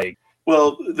 Like,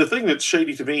 well, the thing that's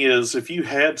shady to me is if you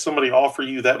had somebody offer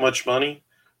you that much money,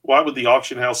 why would the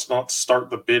auction house not start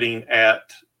the bidding at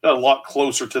a lot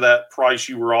closer to that price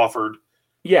you were offered?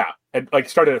 Yeah, it like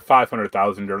started at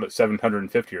 500,000 or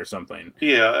 750 or something.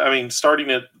 Yeah, I mean, starting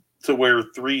at to where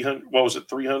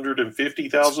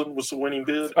 350,000 was the winning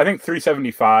bid. I think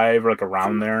 375 or like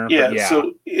around there. Yeah,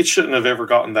 so it shouldn't have ever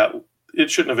gotten that. It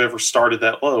shouldn't have ever started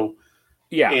that low.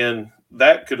 Yeah, and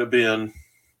that could have been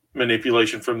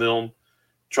manipulation from them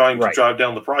trying to drive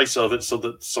down the price of it so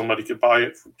that somebody could buy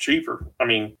it for cheaper. I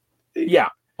mean, yeah.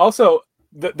 Also,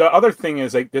 the other thing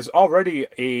is, like, there's already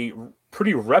a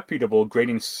pretty reputable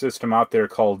grading system out there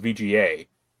called VGA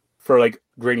for, like,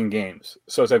 grading games.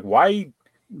 So it's like, why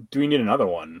do we need another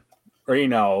one? Or,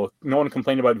 no one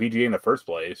complained about VGA in the first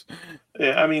place.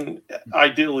 Yeah, I mean,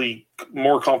 ideally,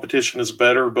 more competition is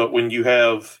better, but when you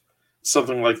have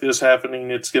something like this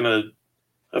happening, it's going to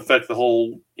affect the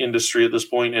whole industry at this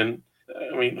point. And,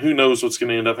 I mean, who knows what's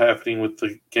going to end up happening with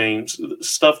the games.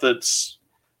 Stuff that's,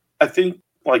 I think,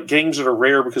 like games that are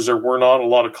rare because there were not a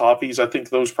lot of copies, I think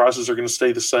those prices are going to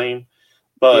stay the same.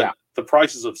 But the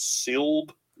prices of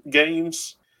sealed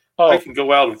games, I can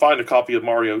go out and find a copy of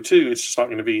Mario 2. It's just not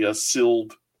going to be a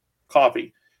sealed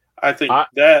copy. I think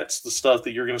that's the stuff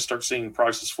that you're going to start seeing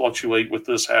prices fluctuate with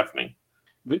this happening.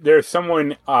 There's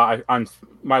someone on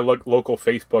my local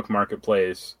Facebook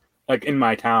marketplace, like in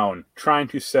my town, trying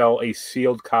to sell a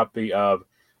sealed copy of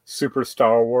Super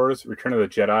Star Wars Return of the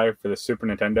Jedi for the Super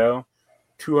Nintendo,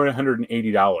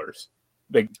 $280,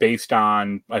 like based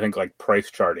on, I think, like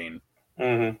price charting.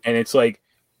 Mm-hmm. And it's like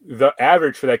the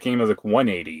average for that game is like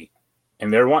 $180,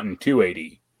 and they're wanting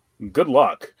 $280. Good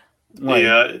luck. Like,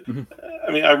 yeah,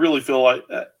 I mean, I really feel like,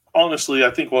 honestly, I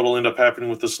think what will end up happening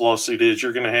with this lawsuit is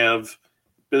you're going to have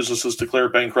businesses declare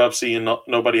bankruptcy and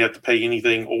nobody have to pay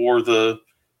anything, or the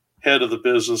head of the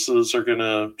businesses are going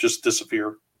to just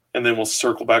disappear, and then we'll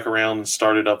circle back around and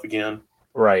start it up again.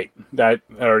 Right. That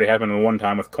already happened one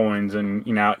time with coins, and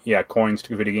coins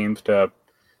to video games to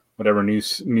whatever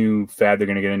new fad they're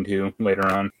going to get into later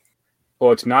on.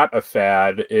 Well, it's not a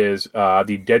fad. Is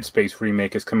the Dead Space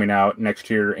remake is coming out next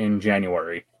year in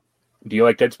January. Do you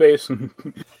like Dead Space?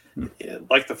 Yeah,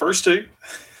 like the first two.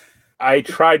 I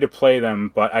tried to play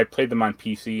them, but I played them on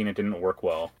PC and it didn't work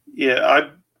well. Yeah,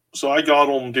 I got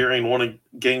them during one of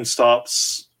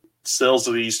GameStop's sales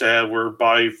that they used to have, where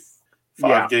buy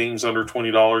 5 games under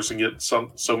 $20 and get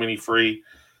so many free.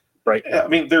 Right. I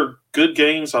mean, they're good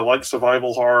games. I like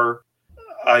survival horror.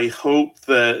 I hope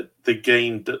that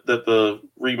the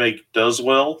remake does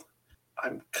well.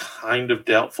 I'm kind of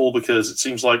doubtful because it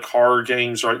seems like horror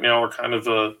games right now are kind of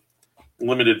a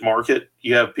limited market.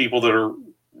 You have people that are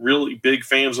really big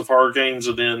fans of horror games,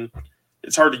 and then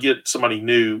it's hard to get somebody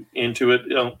new into it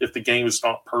if the game is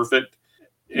not perfect.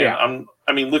 And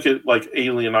I mean, look at like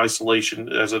Alien Isolation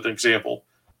as an example.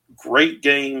 Great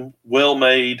game, well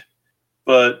made,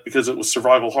 but because it was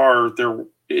survival horror,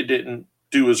 it didn't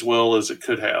do as well as it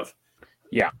could have.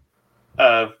 Yeah.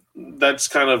 That's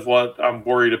kind of what I'm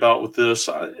worried about with this.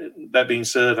 That being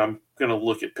said, I'm going to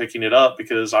look at picking it up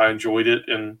because I enjoyed it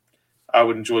and I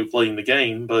would enjoy playing the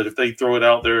game. But if they throw it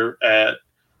out there at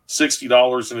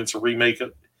 $60 and it's a remake,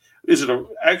 is it an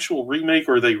actual remake,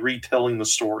 or are they retelling the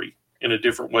story in a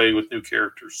different way with new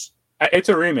characters? It's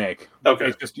a remake. Okay.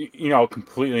 It's just,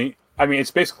 completely... I mean,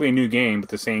 it's basically a new game with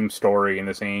the same story and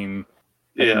the same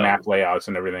map layouts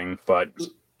and everything. But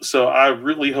so I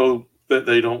really hope that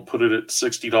they don't put it at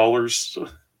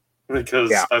 $60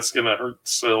 because that's going to hurt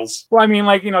sales. Well, I mean,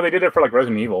 like, they did it for like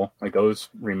Resident Evil. Like those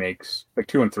remakes, like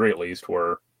 2 and 3 at least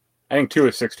were. I think 2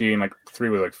 was 60 and like 3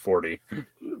 was like 40.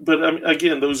 But I mean,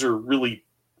 again, those are really.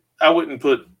 I wouldn't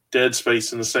put Dead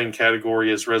Space in the same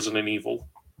category as Resident Evil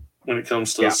when it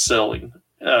comes to selling.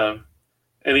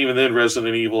 And even then,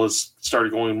 Resident Evil has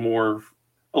started going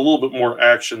a little bit more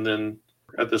action than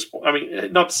at this point. I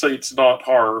mean, not to say it's not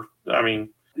horror. I mean,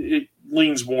 it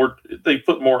leans more, they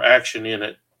put more action in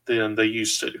it than they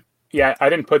used to. Yeah, I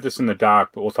didn't put this in the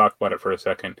doc, but we'll talk about it for a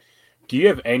second. Do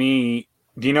you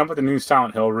know about the new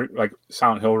Silent Hill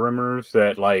rumors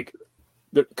that like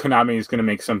that Konami is going to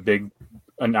make some big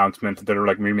announcement that they're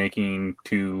like remaking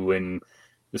 2 and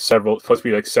supposed to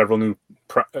be like several new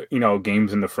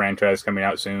games in the franchise coming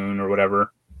out soon or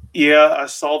whatever? Yeah, I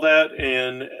saw that,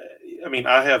 and I mean,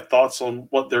 I have thoughts on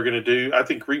what they're going to do. I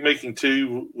think remaking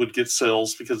 2 would get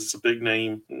sales because it's a big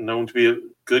name, known to be a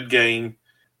good game.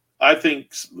 I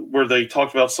think where they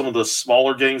talked about some of the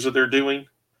smaller games that they're doing,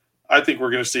 I think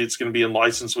we're going to see it's going to be in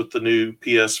license with the new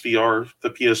PSVR, the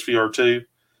PSVR 2,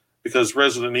 because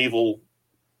Resident Evil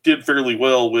did fairly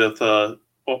well with, I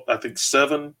think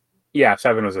 7. Yeah,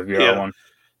 7 was a VR one.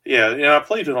 Yeah, and I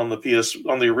played it on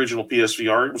the original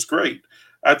PSVR. It was great.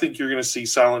 I think you're going to see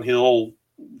Silent Hill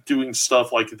doing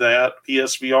stuff like that,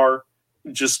 PSVR,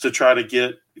 just to try to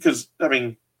get, because I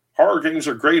mean, horror games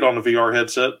are great on a VR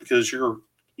headset because you're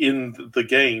in the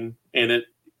game and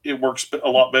it works a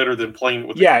lot better than playing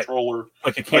with the controller,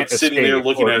 like you can't sitting there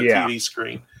looking at a TV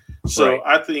screen. So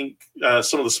I think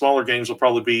some of the smaller games will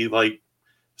probably be like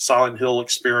Silent Hill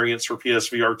Experience for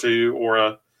PSVR 2, or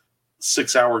a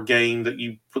 6-hour game that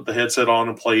you put the headset on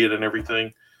and play it and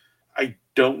everything. I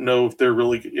don't know if they're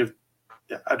really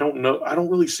I don't know. I don't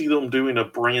really see them doing a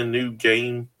brand new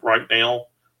game right now,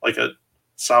 like a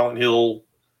Silent Hill,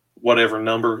 whatever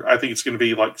number. I think it's going to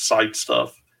be like side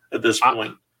stuff at this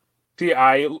point. See,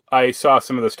 I saw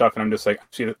some of the stuff and I'm just like,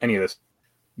 see any of this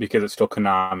because it's still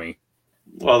Konami.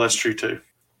 Well, that's true too.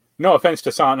 No offense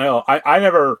to Silent Hill. I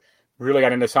never really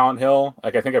got into Silent Hill.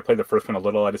 Like, I think I played the first one a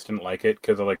little. I just didn't like it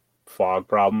because of like fog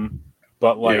problem.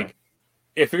 But like,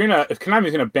 if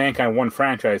Konami's gonna bank on one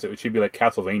franchise, it should be like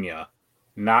Castlevania,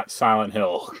 not Silent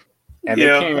Hill. And they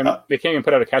can't even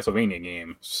put out a Castlevania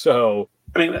game. So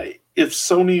I mean, if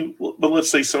Sony, but let's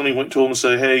say Sony went to them and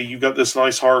said, "Hey, you got this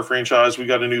nice horror franchise. We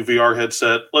got a new VR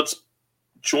headset. Let's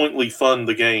jointly fund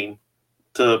the game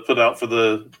to put out for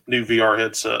the new VR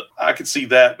headset." I could see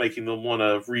that making them want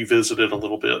to revisit it a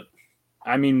little bit.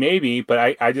 I mean, maybe,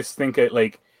 but I just think it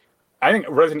like. I think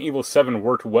Resident Evil 7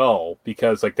 worked well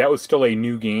because like that was still a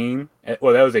new game.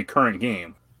 Well, that was a current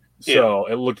game. So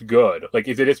it looked good. Like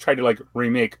if they just tried to like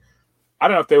remake, I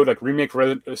don't know if they would like remake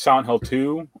Silent Hill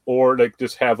 2 or like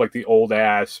just have like the old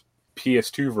ass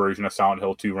PS2 version of Silent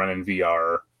Hill 2 run in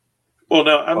VR. Well,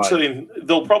 now I'm saying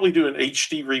they'll probably do an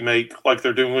HD remake like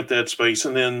they're doing with Dead Space,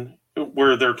 and then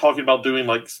where they're talking about doing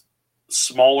like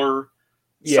smaller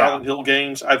Silent Hill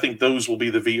games. I think those will be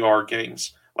the VR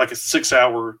games, like a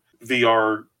 6-hour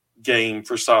VR game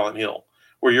for Silent Hill,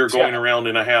 where you're going around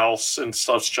in a house and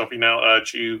stuff's jumping out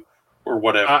at you or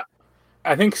whatever.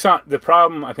 I think the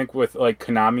problem I think with like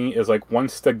Konami is like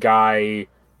once the guy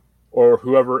or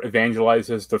whoever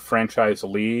evangelizes the franchise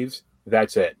leaves,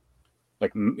 that's it.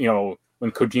 Like, you know,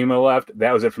 when Kojima left,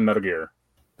 that was it from Metal Gear.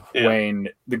 Yeah. When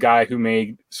the guy who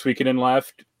made Suikoden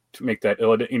left to make that,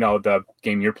 you know, the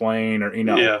game you're playing, or, you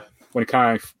know, when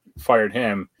Konami fired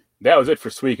him, that was it for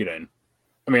Suikoden.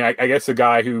 I mean, I guess the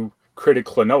guy who created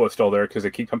Klonoa is still there because they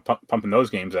keep pumping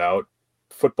those games out.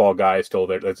 Football guy is still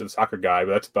there. That's a soccer guy,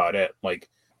 but that's about it. Like,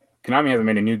 Konami hasn't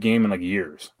made a new game in like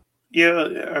years.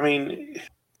 Yeah, I mean,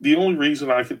 the only reason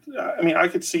I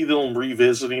could see them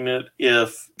revisiting it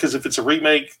because if it's a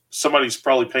remake, somebody's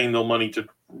probably paying them money to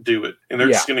do it, and they're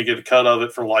just going to get a cut of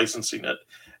it for licensing it.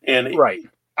 And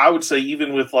I would say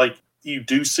even with like you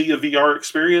do see a VR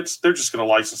experience, they're just going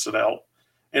to license it out.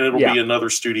 And it'll be another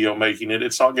studio making it.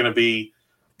 It's not going to be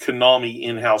Konami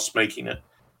in-house making it.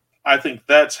 I think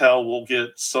that's how we'll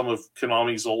get some of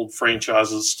Konami's old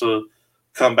franchises to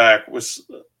come back, with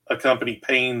a company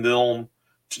paying them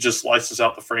to just license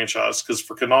out the franchise. Because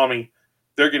for Konami,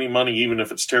 they're getting money even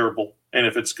if it's terrible. And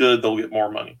if it's good, they'll get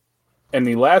more money. And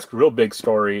the last real big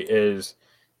story is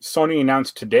Sony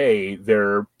announced today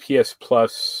their PS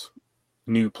Plus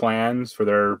new plans for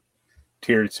their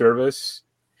tiered service.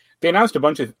 They announced a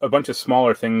bunch of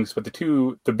smaller things, but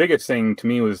the biggest thing to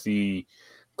me was the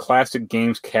classic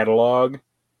games catalog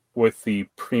with the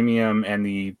premium and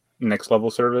the next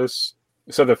level service.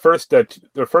 So the first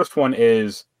one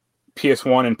is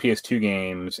PS1 and PS2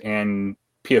 games and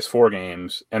PS4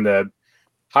 games, and the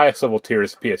highest level tier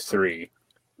is PS3.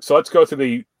 So let's go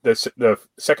through the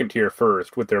second tier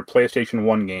first with their PlayStation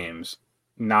 1 games,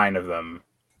 9 of them,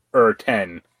 or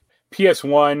 10,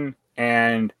 PS1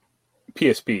 and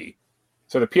PSP.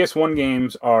 So the PS1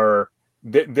 games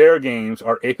their games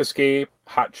are Ape Escape,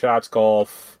 Hot Shots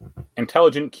Golf,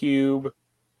 Intelligent Cube,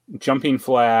 Jumping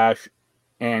Flash,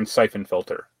 and Siphon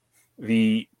Filter.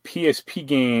 The PSP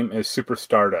game is Super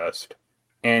Stardust.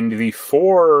 And the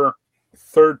 4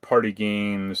 third-party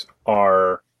games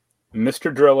are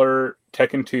Mr. Driller,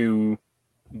 Tekken 2,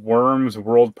 Worms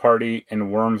World Party, and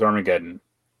Worms Armageddon.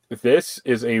 This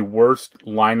is a worse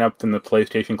lineup than the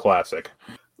PlayStation Classic.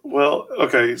 Well,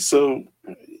 okay, so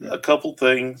a couple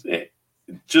things.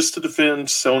 Just to defend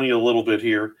Sony a little bit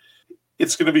here,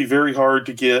 it's going to be very hard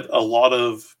to get a lot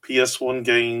of PS1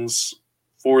 games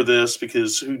for this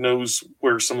because who knows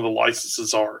where some of the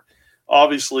licenses are.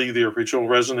 Obviously, the original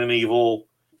Resident Evil,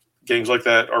 games like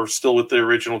that are still with the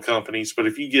original companies, but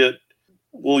if you get,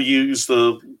 we'll use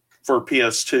for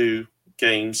PS2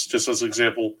 games, just as an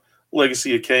example,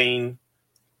 Legacy of Kain,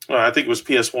 I think it was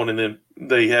PS1, and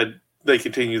then they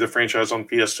continue the franchise on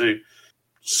PS2.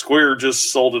 Square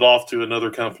just sold it off to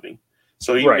another company.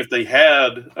 So even if they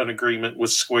had an agreement with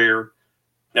Square,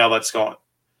 now that's gone.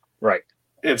 Right.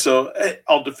 And so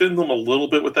I'll defend them a little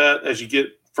bit with that. As you get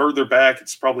further back,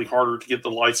 it's probably harder to get the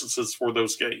licenses for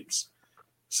those games.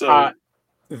 So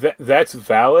that's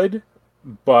valid,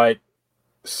 but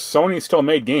Sony still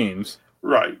made games.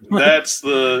 Right. That's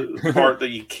the part that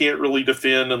you can't really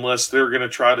defend unless they're going to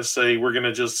try to say we're going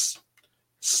to just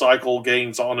cycle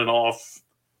games on and off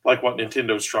like what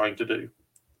Nintendo's trying to do.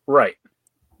 Right.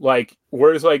 Like,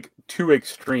 where's like 2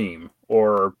 Extreme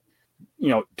or, you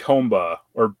know, Tomba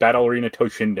or Battle Arena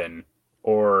Toshinden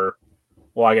or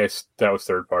Well, I guess that was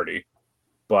third party,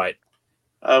 but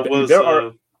Was there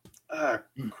are.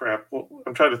 crap. Well,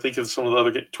 I'm trying to think of some of the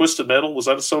other games. Twisted Metal, was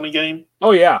that a Sony game?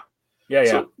 Oh yeah, yeah.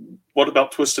 So what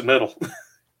about Twisted Metal?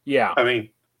 Yeah. I mean,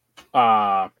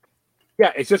 yeah.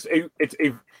 It's just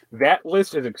that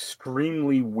list is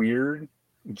extremely weird,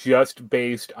 just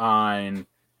based on.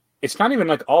 It's not even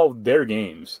like all of their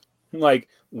games. Like,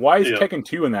 why is Tekken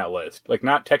 2 in that list? Like,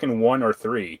 not Tekken 1 or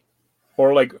 3,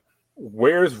 or like,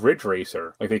 where's Ridge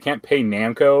Racer? Like, they can't pay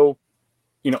Namco,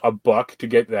 $1 to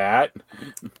get that.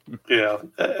 Yeah,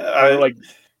 or like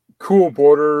Cool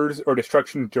Borders or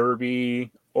Destruction Derby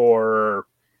or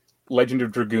Legend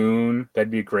of Dragoon.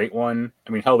 That'd be a great one.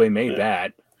 I mean, hell, they made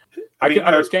that. I can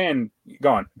understand. Go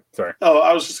on. Sorry. Oh,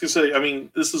 I was just gonna say. I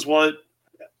mean,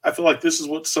 I feel like this is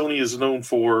what Sony is known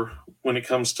for when it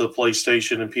comes to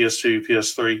PlayStation and PS2,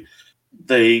 PS3.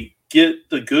 They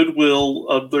get the goodwill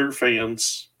of their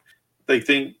fans. They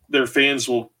think their fans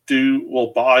will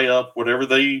buy up whatever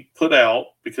they put out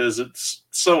because it's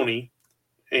Sony,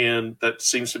 and that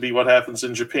seems to be what happens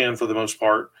in Japan for the most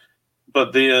part.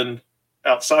 But then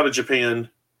outside of Japan,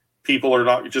 people are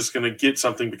not just going to get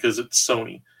something because it's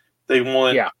Sony. They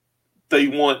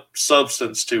want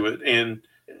substance to it. And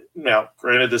now,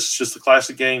 granted, this is just the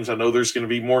classic games. I know there's going to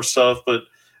be more stuff, but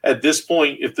at this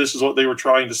point, if this is what they were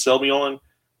trying to sell me on,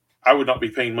 I would not be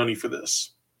paying money for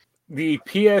this. The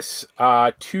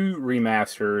PS2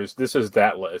 remasters, this is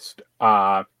that list.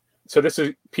 So this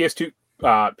is PS2,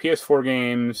 PS4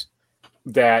 games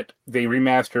that they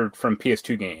remastered from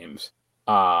PS2 games.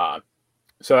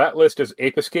 So that list is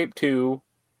Ape Escape 2,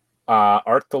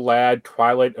 Art the Lad,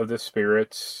 Twilight of the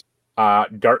Spirits,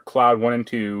 Dark Cloud 1 and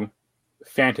 2,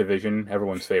 Fantavision,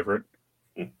 everyone's favorite,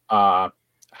 Hot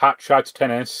Shots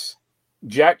Tennis,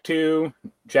 Jak 2,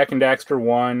 Jak and Daxter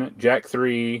 1, Jak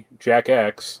 3, Jak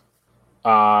X,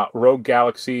 Rogue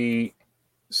Galaxy,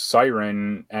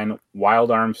 Siren, and Wild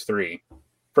Arms 3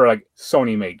 for like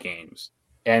Sony-made games.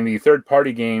 And the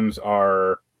third-party games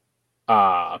are,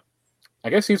 I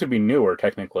guess these would be newer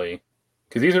technically,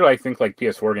 because these are I think like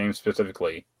PS4 games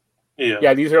specifically.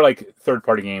 Yeah, these are like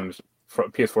third-party games for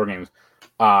PS4 games.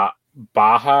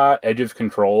 Baja Edge of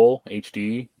Control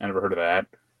HD. I never heard of that.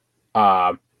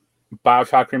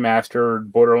 BioShock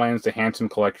Remastered, Borderlands: The Handsome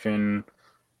Collection,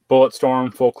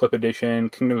 Bulletstorm Full Clip Edition,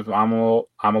 Kingdom of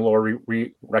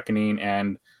Amalur Reckoning,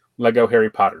 and Lego Harry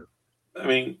Potter. I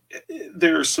mean,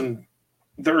 there are some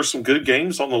good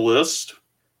games on the list.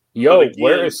 Yo, again,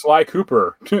 where is Sly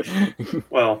Cooper?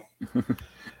 Well,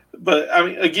 but I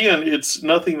mean, again, it's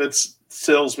nothing that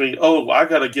tells me, oh, I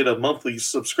got to get a monthly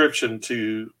subscription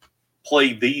to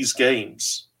play these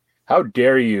games. How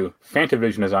dare you?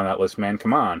 Fantavision is on that list, man.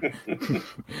 Come on.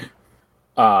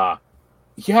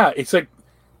 Yeah, it's like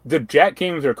the Jak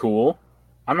games are cool.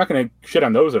 I'm not going to shit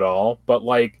on those at all, but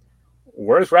like,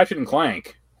 where's Ratchet and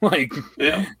Clank? Like,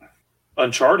 yeah,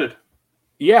 Uncharted.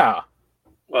 Yeah.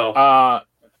 Well,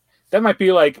 that might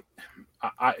be like,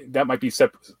 that might be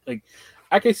separate. Like,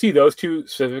 I can see those two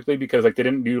specifically because like they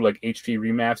didn't do like HD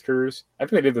remasters. I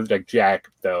think they did with like Jak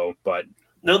though, but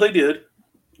no, they did.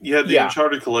 You had the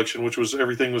Uncharted collection, which was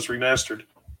everything was remastered.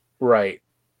 Right.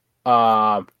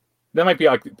 That might be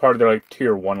like part of their like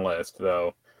tier 1 list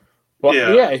though. But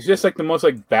yeah, it's just like the most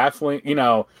like baffling.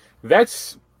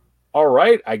 That's all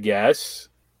right, I guess.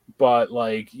 But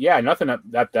like, yeah, nothing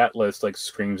that list like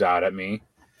screams out at me.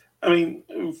 I mean,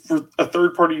 for a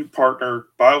third-party partner,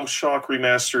 BioShock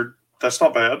Remastered, that's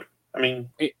not bad. I mean,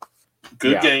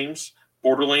 good games.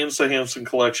 Borderlands: The Handsome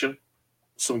Collection,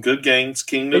 some good games.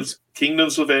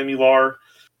 Kingdoms of Amalur.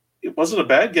 It wasn't a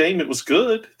bad game. It was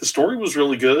good. The story was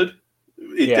really good.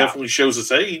 It definitely shows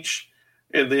its age.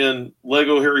 And then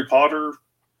Lego Harry Potter.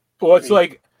 Well, it's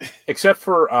like, except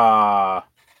for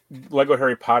Lego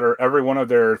Harry Potter, every one of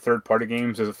their third-party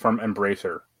games is from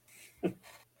Embracer.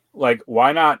 Like,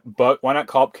 why not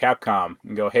call up Capcom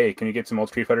and go, hey, can you get some old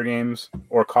Street Fighter games?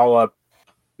 Or call up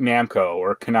Namco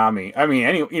or Konami. I mean,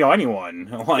 anyone.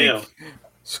 Like,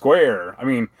 Square. I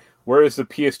mean, where is the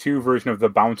PS2 version of the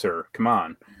Bouncer? Come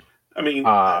on. I mean,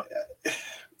 I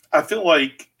feel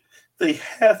like they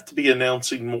have to be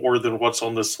announcing more than what's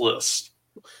on this list.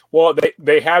 Well,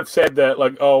 they have said that,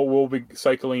 like, oh, we'll be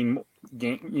cycling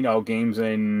games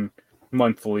in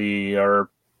monthly, or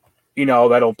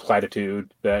that old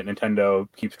platitude that Nintendo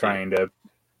keeps trying to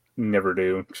never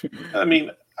do. I mean,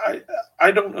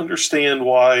 I don't understand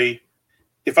why.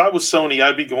 If I was Sony,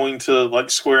 I'd be going to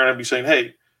like Square and I'd be saying,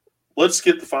 hey, let's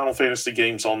get the Final Fantasy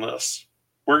games on this.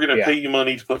 We're going to pay you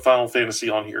money to put Final Fantasy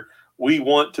on here. We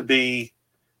want to be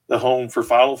the home for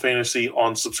Final Fantasy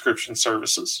on subscription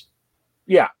services.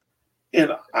 Yeah.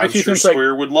 And I'm sure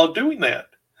Square would love doing that.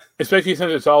 especially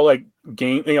since it's all like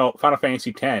Final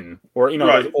Fantasy X, or Right.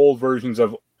 those old versions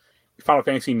of Final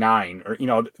Fantasy IX,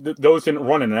 or those didn't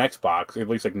run in an Xbox, at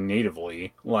least like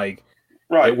natively. Like it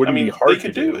Right. I wouldn't be mean, they hard to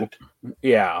could do do. it,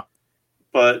 Yeah.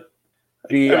 but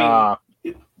The I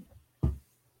mean,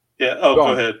 yeah. Oh, go go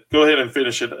on. ahead. Go ahead and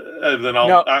finish it, and then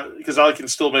No, because I can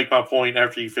still make my point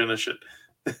after you finish it.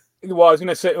 well, I was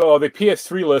gonna say, well, the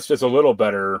PS3 list is a little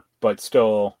better, but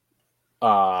still,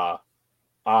 odd.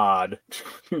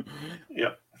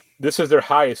 Yeah. This is their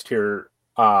highest tier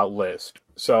list.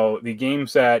 So the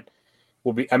games that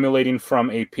will be emulating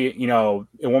from it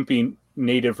won't be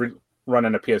native run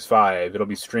on a PS5. It'll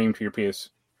be streamed to your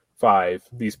PS5.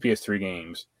 These PS3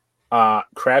 games: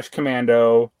 Crash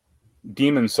Commando,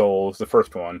 Demon Souls, the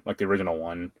first one, like the original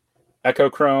one, Echo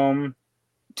Chrome,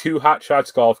 2 Hot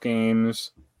Shots golf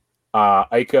games,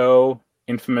 Ico,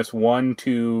 Infamous 1,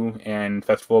 2, and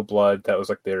Festival of Blood. That was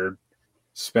like their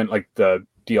the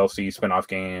DLC spin-off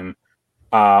game.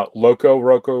 Loco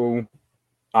Roco,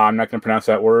 I'm not going to pronounce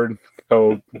that word.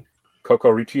 Coco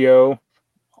Riccio,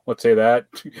 let's say that.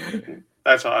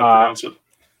 That's how I pronounce it.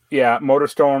 Yeah,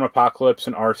 Motorstorm, Apocalypse,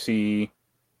 and RC,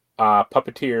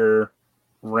 Puppeteer,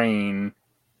 Rain.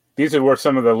 These are where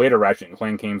some of the later Ratchet &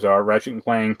 Clank games are. Ratchet &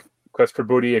 Clank, Quest for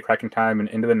Booty, A Crack in Time, and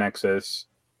Into the Nexus.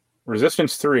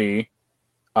 Resistance 3,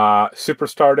 Super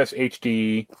Stardust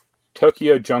HD,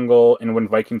 Tokyo Jungle, and When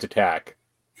Vikings Attack.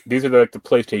 These are the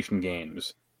PlayStation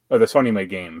games, or the Sony-made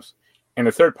games. And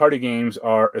the third-party games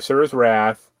are Asura's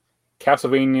Wrath,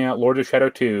 Castlevania, Lords of Shadow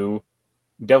 2,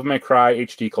 Devil May Cry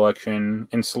HD Collection,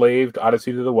 Enslaved,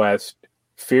 Odyssey to the West,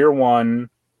 Fear 1,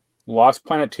 Lost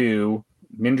Planet 2,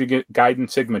 Ninja Gaiden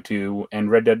Sigma 2, and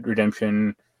Red Dead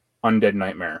Redemption Undead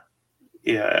Nightmare.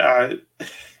 Yeah,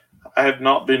 I have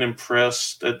not been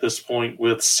impressed at this point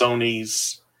with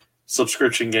Sony's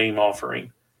subscription game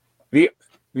offering.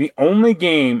 The only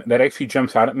game that actually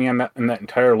jumps out at me on that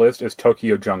entire list is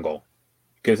Tokyo Jungle,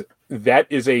 because that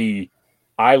is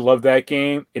I love that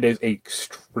game. It is an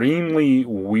extremely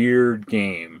weird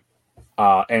game,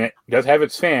 and it does have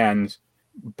its fans,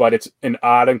 but it's an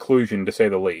odd inclusion to say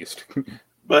the least.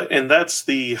 And that's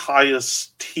the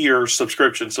highest tier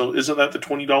subscription. So isn't that the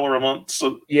 $20 a month?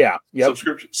 Yeah, yep.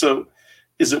 Subscription. So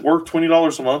is it worth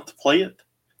 $20 a month to play it?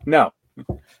 No.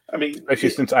 I mean, especially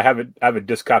since I have a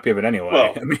disc copy of it anyway.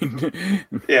 Well, I mean,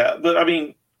 yeah, but I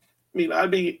mean,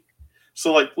 I'd be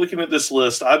so like looking at this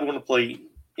list. I'd want to play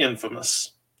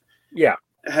Infamous. Yeah,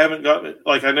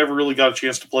 I never really got a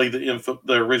chance to play the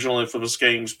original Infamous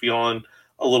games beyond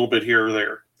a little bit here or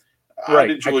there. Right.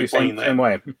 I'd enjoy playing that. Same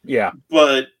way. Yeah,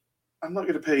 but I'm not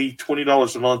going to pay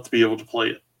 $20 a month to be able to play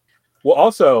it. Well,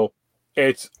 also,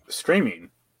 it's streaming.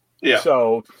 Yeah.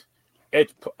 So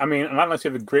unless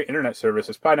you have a great internet service,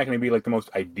 it's probably not going to be like the most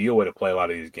ideal way to play a lot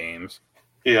of these games.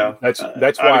 Yeah. That's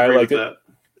why I like it.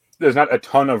 There's not a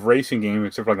ton of racing games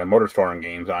except for like the Motorstorm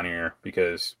games on here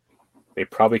because they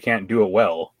probably can't do it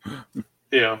well.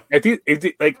 Yeah.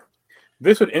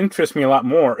 This would interest me a lot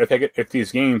more if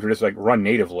these games were just like run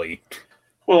natively.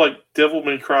 Well, like Devil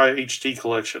May Cry HD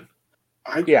Collection.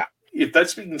 If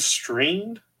that's being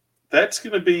streamed, that's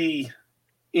going to be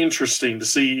interesting to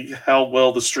see how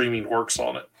well the streaming works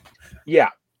on it.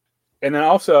 Yeah. And then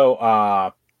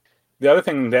also, the other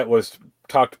thing that was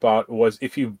talked about was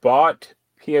if you bought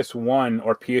PS1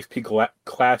 or PSP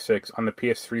Classics on the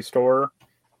PS3 store,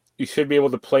 you should be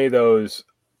able to play those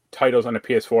titles on the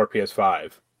PS4 or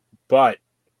PS5. But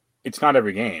it's not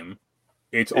every game.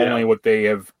 It's only what they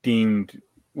have deemed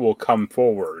will come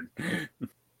forward.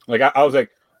 Like, I was like,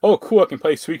 oh, cool, I can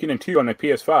play Suikoden 2 on the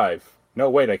PS5. No,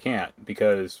 wait, I can't,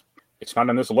 because it's not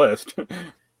on this list.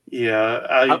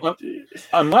 Yeah,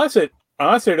 unless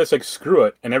they're just like, screw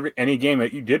it, and any game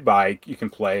that you did buy, you can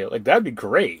play. Like, that'd be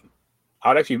great.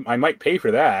 I might pay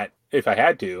for that if I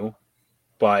had to.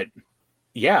 But,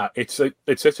 yeah, it's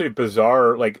such a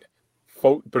bizarre, like,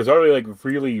 bizarrely, like,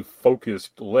 really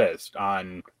focused list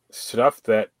on stuff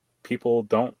that people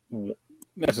don't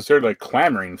necessarily like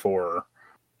clamoring for.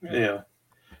 Yeah.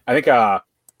 I think, go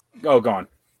on.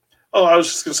 Oh, I was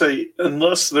just going to say,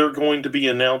 unless they're going to be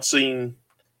announcing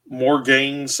more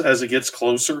games as it gets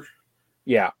closer.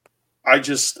 Yeah. I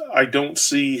don't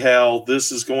see how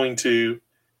this is going to,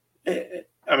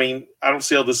 I don't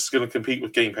see how this is going to compete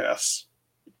with Game Pass.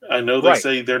 I know they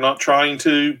say they're not trying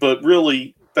to, but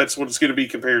really that's what it's going to be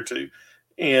compared to.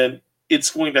 And it's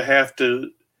going to have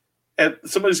to,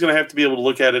 somebody's going to have to be able to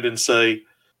look at it and say,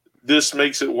 this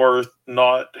makes it worth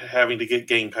not having to get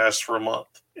Game Pass for a month.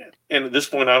 And at this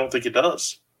point, I don't think it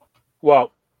does.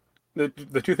 Well, the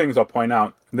two things I'll point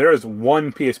out, there is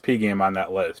one PSP game on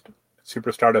that list,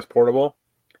 Super Stardust Portable.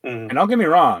 Mm. And don't get me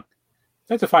wrong,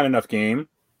 that's a fine enough game.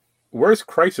 where's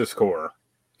Crisis Core?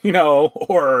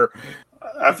 Or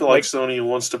I feel like Sony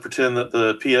wants to pretend that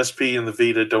the PSP and the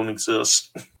Vita don't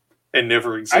exist and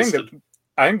never existed.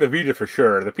 I think the Vita for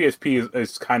sure. The PSP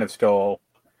is kind of still.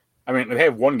 I mean, they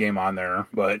have one game on there,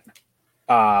 but.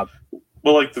 Well,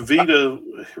 like the Vita,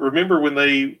 remember when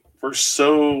they were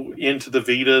so into the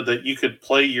Vita that you could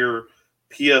play your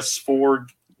PS4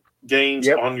 games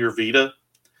on your Vita?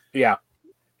 Yeah.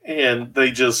 And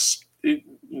they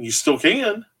you still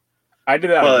can. I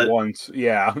did that once,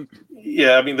 yeah.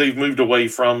 Yeah, I mean, they've moved away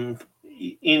from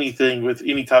anything with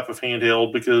any type of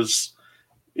handheld because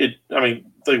they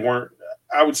weren't,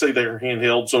 I would say their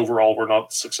handhelds overall were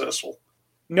not successful.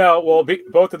 No, well,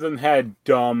 both of them had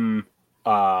dumb,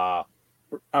 I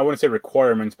wouldn't say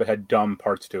requirements, but had dumb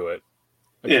parts to it.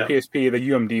 Like the PSP, the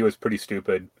UMD was pretty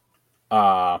stupid.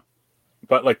 But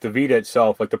like the Vita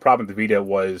itself, like the problem with the Vita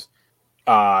was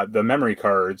the memory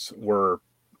cards were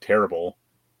terrible.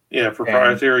 Yeah,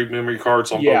 proprietary memory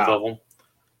cards on both of them.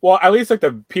 Well, at least like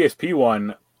the PSP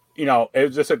one, it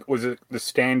was just the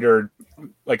standard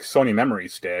like Sony memory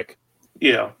stick.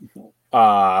 Yeah.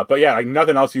 But yeah, like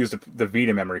nothing else used the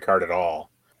Vita memory card at all.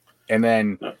 And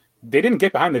then they didn't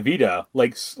get behind the Vita.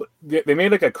 Like they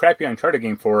made like a crappy Uncharted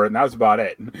game for it, and that was about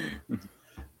it.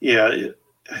 Yeah,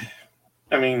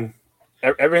 I mean,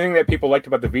 everything that people liked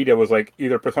about the Vita was like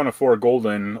either Persona 4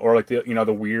 Golden or like the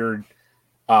the weird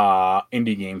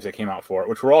indie games that came out for it,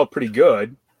 which were all pretty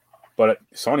good, but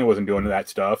Sony wasn't doing that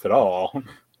stuff at all.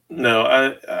 No,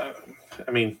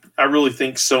 I mean, I really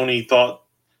think Sony thought,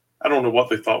 I don't know what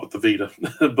they thought with the Vita,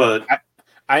 but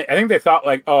I think they thought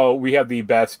like, oh, we have the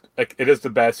best, like it is the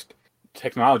best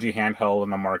technology handheld in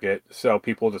the market, so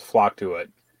people just flock to it.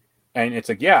 And it's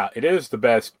like, yeah, it is the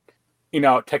best,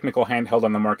 technical handheld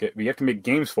on the market, but you have to make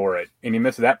games for it, and you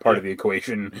miss that part of the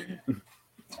equation.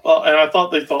 Well, and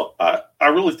I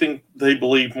really think they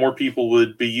believed more people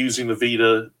would be using the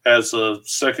Vita as a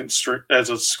as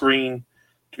a screen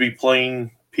to be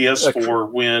playing PS4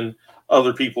 when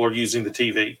other people are using the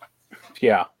TV.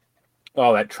 Yeah.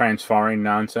 Oh, that transferring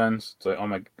nonsense. It's like, oh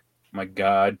my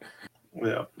God.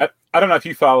 Yeah. I don't know if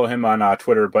you follow him on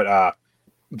Twitter, but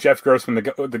Jeff Grossman,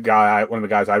 the guy, one of the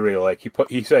guys I really like,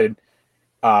 he said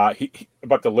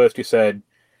about the list. He said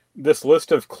this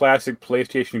list of classic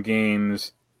PlayStation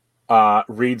games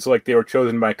reads like they were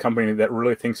chosen by a company that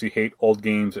really thinks you hate old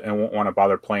games and won't want to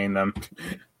bother playing them.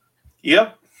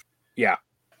 Yep. Yeah.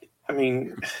 I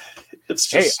mean, it's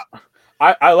just. Hey,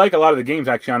 I like a lot of the games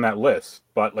actually on that list,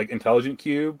 but like Intelligent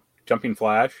Cube, Jumping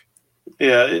Flash.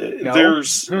 Yeah,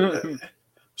 there's.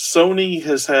 Sony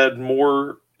has had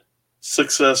more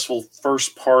successful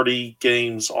first-party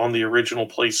games on the original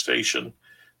PlayStation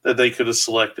that they could have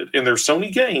selected, and they're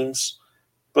Sony games,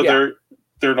 but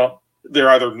they're not.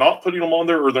 They're either not putting them on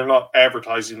there or they're not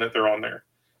advertising that they're on there.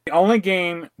 The only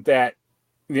Sony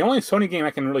game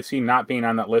I can really see not being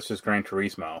on that list is Gran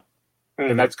Turismo,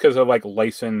 and that's because of like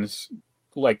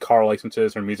car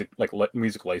licenses or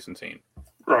music licensing.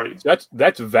 Right. So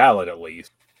that's valid at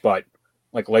least, but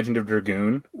like Legend of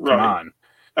Dragoon, come on.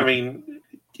 I mean,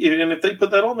 and if they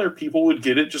put that on there, people would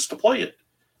get it just to play it.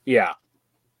 Yeah.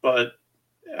 But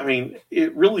I mean,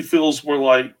 it really feels more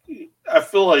like, I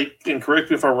feel like, and correct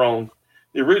me if I'm wrong,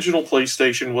 the original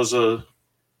PlayStation was the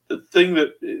thing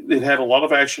that it had a lot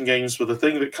of action games, but the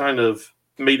thing that kind of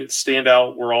made it stand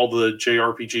out were all the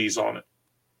JRPGs on it.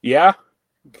 Yeah.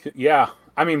 Yeah.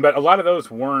 I mean, but a lot of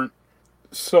those weren't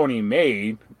Sony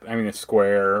made. I mean, it's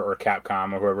Square or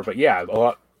Capcom or whoever, but yeah, a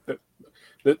lot.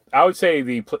 I would say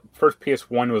the first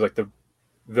PS1 was like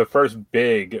the first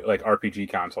big like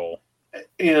RPG console.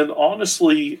 And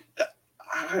honestly,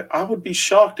 I would be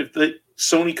shocked if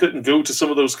Sony couldn't go to some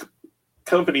of those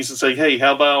companies and say, hey,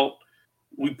 how about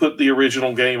we put the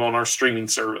original game on our streaming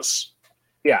service?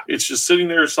 Yeah. It's just sitting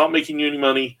there. It's not making you any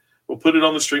money. We'll put it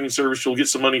on the streaming service. You'll get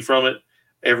some money from it.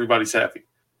 Everybody's happy.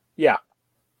 Yeah.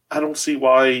 I don't see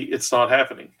why it's not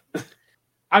happening.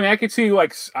 I mean, I could see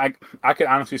like I could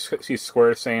honestly see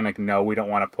Square saying like, no, we don't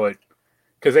want to put,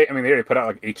 because they already put out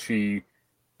like HD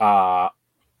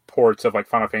ports of like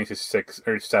Final Fantasy 6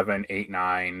 or 7, 8,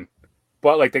 9,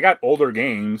 but like they got older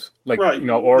games like right.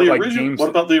 Or like games. What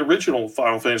about the original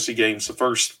Final Fantasy games?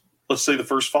 Let's say the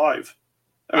first 5.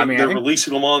 I mean they're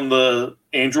releasing them on the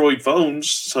Android phones,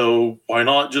 so why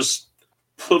not just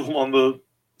put them on the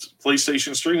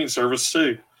PlayStation streaming service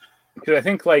too? Because I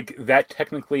think like that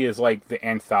technically is like the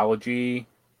anthology.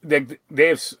 They have,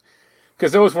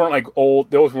 because those weren't like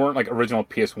original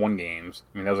PS1 games.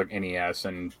 I mean, those like NES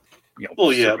and Super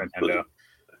Nintendo.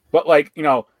 But like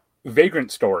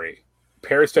Vagrant Story,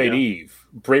 Parasite Eve,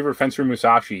 Braver Fencer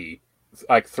Musashi,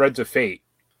 like Threads of Fate.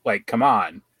 Like, come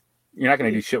on, You're not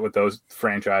going to do shit with those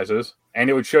franchises, and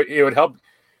it would help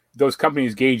those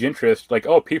companies gauge interest. Like,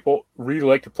 oh, people really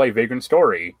like to play Vagrant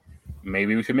Story.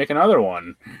 Maybe we should make another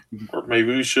one, or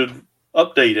maybe we should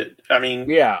update it. I mean,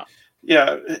 yeah.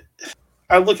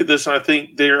 I look at this and I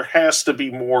think there has to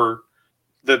be more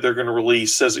that they're going to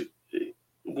release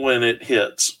when it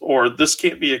hits, or this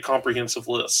can't be a comprehensive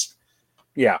list.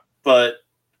 Yeah, but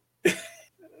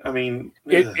I mean,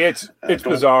 it's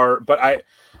bizarre. But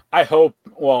I hope.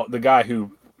 Well, the guy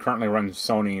who currently runs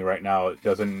Sony right now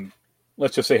doesn't.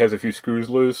 Let's just say has a few screws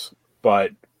loose.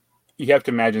 But you have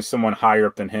to imagine someone higher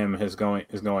up than him is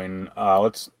going.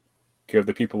 Let's give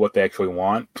the people what they actually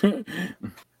want.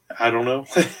 I don't know.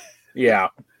 Yeah.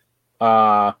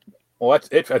 Well, that's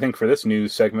it. I think for this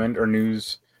news segment or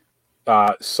news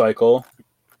cycle.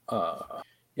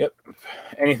 Yep.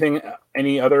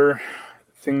 Any other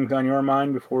things on your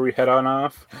mind before we head on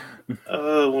off?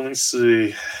 Let me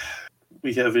see.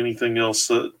 We have anything else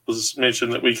that was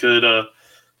mentioned that we could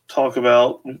talk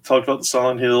about? We talked about the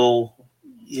Silent Hill.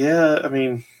 Yeah, I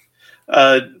mean,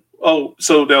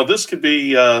 so now this could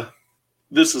be.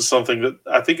 This is something that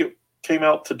I think it came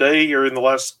out today or in the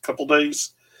last couple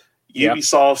days. Yep.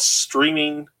 Ubisoft's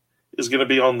streaming is going to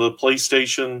be on the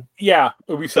PlayStation. Yeah,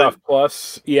 Ubisoft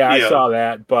Plus. Yeah, I saw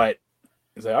that, but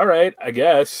it's like, all right, I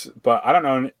guess. But I don't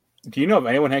know. Do you know if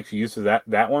anyone actually uses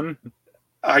that one?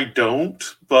 I don't,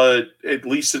 but at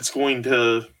least it's going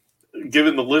to,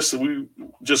 given the list that we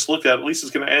just looked at least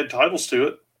it's going to add titles to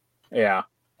it. Yeah.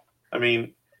 I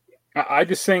mean, I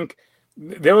just think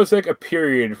there was like a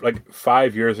period like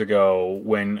 5 years ago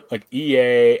when like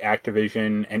EA,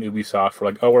 Activision, and Ubisoft were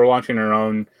like, oh, we're launching our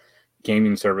own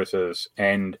gaming services,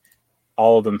 and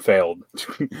all of them failed.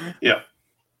 Yeah.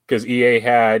 Because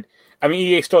EA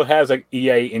still has like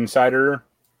EA Insider.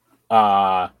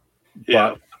 But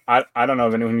I don't know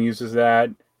if anyone uses that.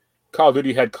 Call of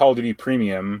Duty had Call of Duty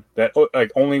Premium that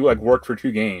like only like worked for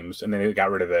 2 games, and then they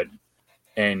got rid of it.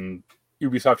 And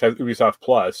Ubisoft has Ubisoft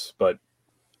Plus, but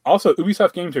also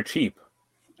Ubisoft games are cheap.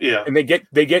 Yeah, and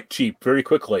they get cheap very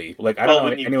quickly. Like I don't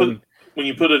know anyone. When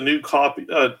you put a new copy,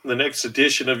 the next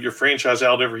edition of your franchise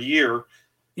out every year,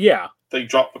 yeah, they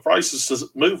drop the prices to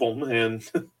move them,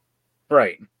 and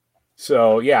right.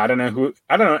 So yeah, I don't know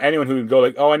anyone who would go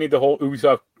like, oh, I need the whole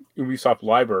Ubisoft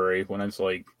library, when it's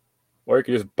like, or you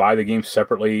could just buy the game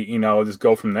separately, just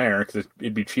go from there, because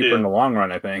it'd be cheaper in the long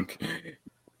run, I think.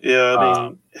 Yeah, I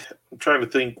mean, I'm trying to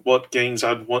think what games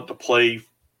I'd want to play,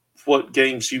 what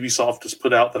games Ubisoft has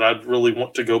put out that I'd really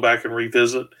want to go back and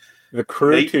revisit. The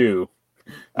Crew 2.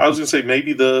 I was going to say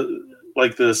maybe all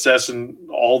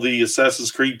the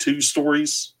Assassin's Creed 2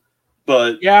 stories,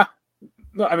 but yeah,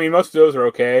 I mean most of those are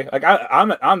okay. Like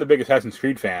I'm the big Assassin's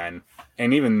Creed fan,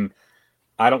 and even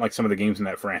I don't like some of the games in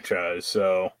that franchise.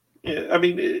 So yeah, I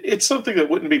mean it's something that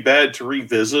wouldn't be bad to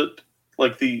revisit,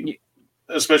 like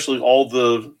especially all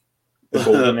the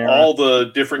all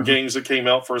the different games that came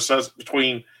out for Assassin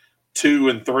between 2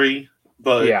 and 3.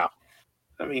 But yeah.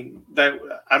 I mean, that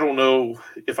I don't know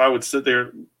if I would sit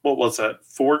there. What was that?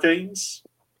 4 games?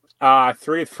 3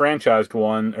 franchised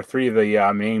one, or 3 of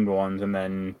the named ones, and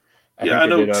then I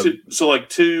know. So like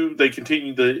 2, they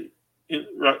continued the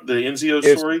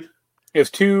Ezio story. It's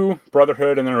 2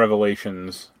 Brotherhood and then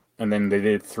Revelations, and then they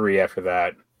did 3 after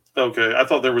that. Okay, I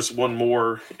thought there was one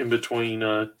more in between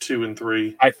 2 and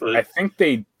 3. I think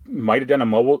they might have done a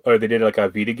mobile, or they did like a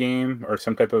Vita game or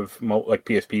some type of like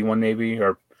PSP one maybe,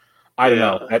 or I don't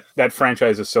know. That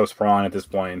franchise is so sprawling at this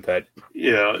point that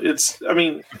I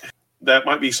mean, that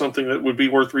might be something that would be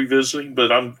worth revisiting,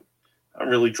 but I'm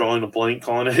really drawing a blank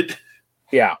on it.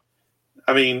 Yeah.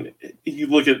 I mean, you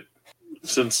look at,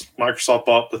 since Microsoft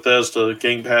bought Bethesda,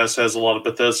 Game Pass has a lot of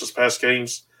Bethesda's past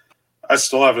games. I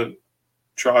still haven't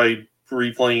tried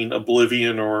replaying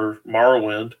Oblivion or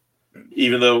Morrowind,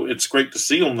 even though it's great to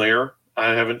see them there.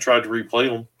 I haven't tried to replay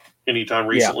them anytime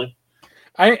recently. Yeah.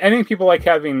 I think people like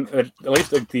having at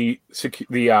least like the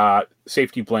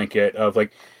safety blanket of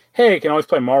like, hey, I can always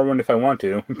play Morrowind if I want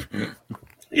to.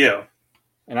 Yeah.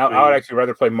 And I would actually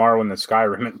rather play Morrowind than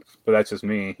Skyrim, but that's just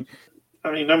me.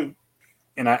 I mean, I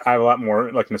have a lot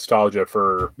more like nostalgia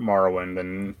for Morrowind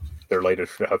than their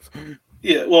latest stuff.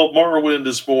 Yeah, well, Morrowind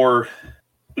is more,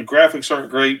 the graphics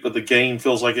aren't great, but the game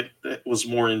feels like it was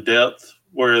more in depth.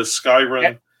 Whereas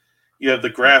Skyrim, you have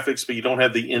the graphics, but you don't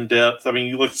have the in depth. I mean,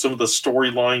 you look at some of the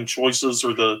storyline choices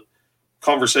or the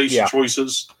conversation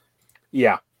choices.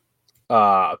 Yeah.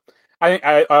 I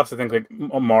also think like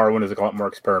Morrowind is like a lot more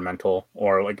experimental,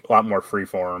 or like a lot more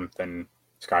freeform than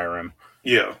Skyrim.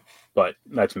 Yeah, but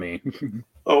that's me.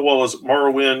 Oh well, as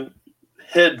Morrowind,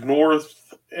 head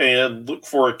north and look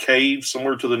for a cave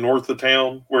somewhere to the north of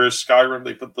town. Whereas Skyrim,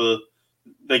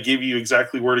 they give you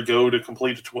exactly where to go to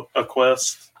complete a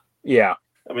quest. Yeah.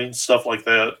 I mean, stuff like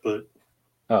that. But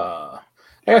I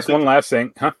guess one last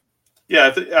thing, huh?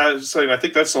 Yeah, I was saying, I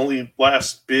think that's the only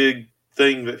last big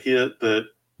thing that hit that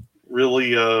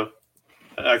really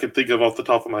I could think of off the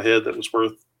top of my head that was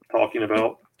worth talking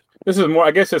about. This is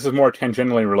more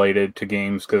tangentially related to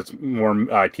games because it's more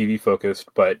TV focused.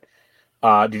 But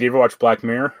did you ever watch Black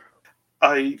Mirror?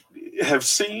 I have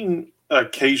seen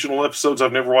occasional episodes.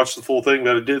 I've never watched the full thing,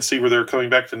 but I did see where they're coming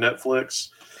back to Netflix.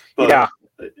 But yeah.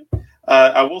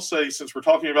 I will say, since we're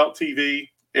talking about TV,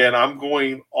 and I'm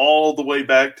going all the way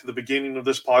back to the beginning of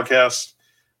this podcast,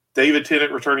 David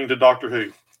Tennant returning to Doctor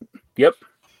Who. Yep.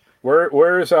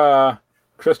 Where's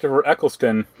Christopher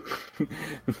Eccleston?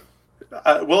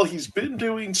 Well, he's been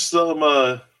doing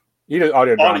some he does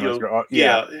audio.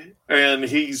 Yeah, and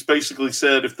he's basically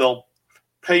said if they'll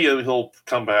pay him, he'll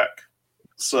come back.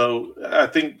 So I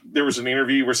think there was an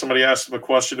interview where somebody asked him a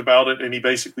question about it, and he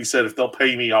basically said, if they'll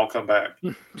pay me, I'll come back.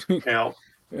 Now,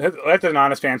 that's an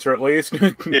honest answer, at least.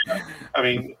 Yeah, I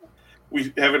mean,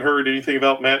 we haven't heard anything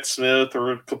about Matt Smith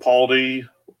or Capaldi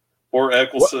or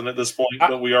Eccleston at this point,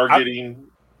 but we are getting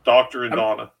Doctor and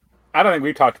Donna. I don't think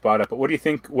we talked about it, but what do you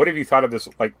think? What have you thought of this,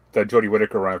 like the Jodie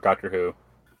Whittaker run of Doctor Who?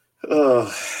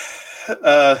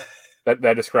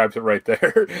 That describes it right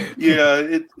there.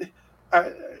 Yeah,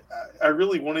 I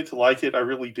really wanted to like it. I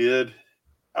really did.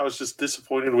 I was just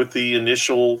disappointed with the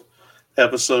initial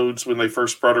episodes when they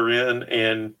first brought her in,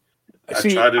 and I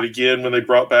tried it again when they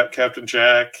brought back Captain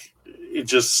Jack. It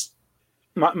just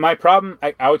my problem.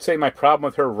 I would say my problem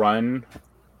with her run,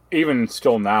 even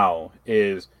still now,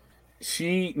 is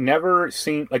she never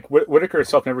seemed like Whittaker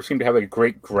herself never seemed to have like a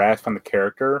great grasp on the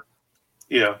character.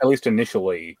 Yeah, at least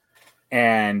initially,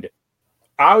 and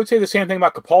I would say the same thing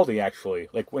about Capaldi. Actually,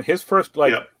 like when his first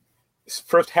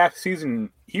half season,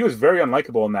 he was very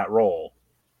unlikable in that role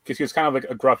because he was kind of like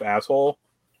a gruff asshole.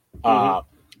 Mm-hmm.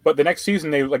 But the next season,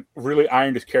 they like really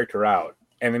ironed his character out,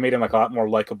 and they made him like a lot more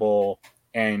likable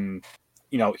and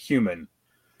human.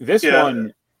 This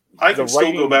one, I can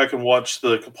still go back and watch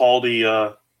the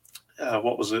Capaldi.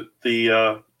 What was it?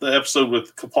 The episode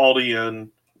with Capaldi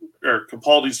or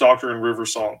Capaldi's Doctor and River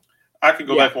Song. I can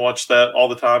go back and watch that all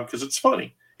the time because it's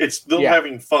funny. It's them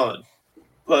having fun.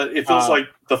 But it feels like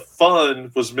the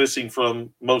fun was missing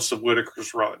from most of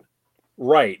Whittaker's run.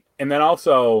 Right. And then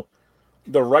also,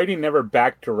 the writing never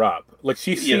backed her up. Like,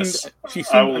 she seemed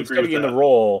unsteady in the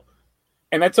role.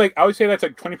 And that's like, I would say that's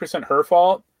like 20% her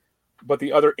fault. But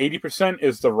the other 80%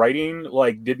 is the writing,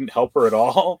 like, didn't help her at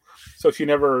all. So she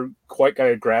never quite got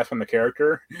a grasp on the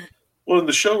character. Well,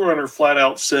 the showrunner flat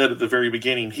out said at the very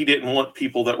beginning he didn't want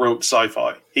people that wrote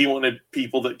sci-fi. He wanted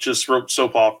people that just wrote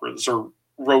soap operas or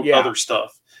wrote other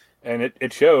stuff. And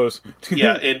it shows.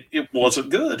 Yeah, and it wasn't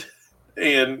good.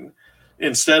 And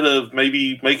instead of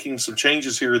maybe making some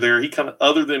changes here or there, he kind of,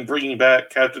 other than bringing back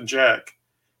Captain Jack,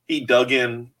 he dug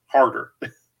in harder.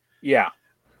 Yeah.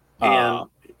 And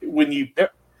when you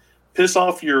piss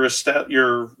off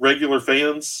your regular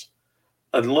fans,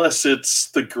 unless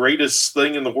it's the greatest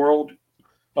thing in the world,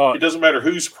 it doesn't matter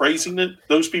who's praising it.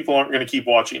 Those people aren't going to keep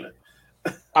watching it.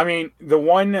 I mean, the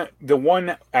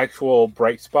one actual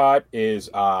bright spot is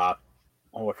I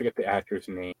forget the actor's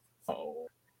name. Oh,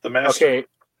 the Master. Okay,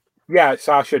 yeah,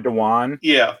 Sacha Dhawan.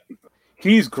 Yeah,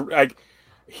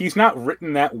 he's not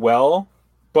written that well,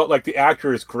 but like the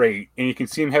actor is great, and you can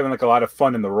see him having like a lot of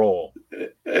fun in the role.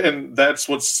 And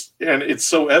it's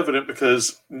so evident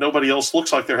because nobody else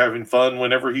looks like they're having fun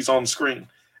whenever he's on screen.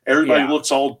 Everybody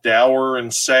looks all dour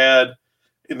and sad,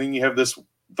 and then you have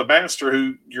the Master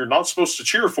who you're not supposed to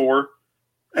cheer for,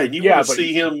 and you want to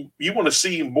see him. You want to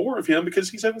see more of him because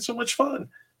he's having so much fun.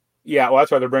 Yeah, well, that's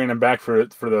why they're bringing him back for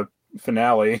the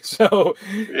finale. So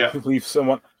I'll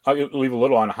leave a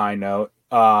little on a high note.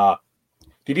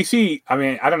 Did you see? I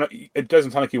mean, I don't know. It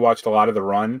doesn't sound like you watched a lot of the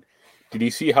run. Did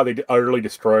you see how they utterly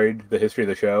destroyed the history of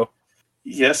the show?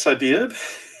 Yes, I did.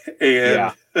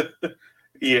 And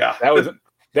yeah,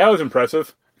 that was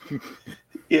impressive.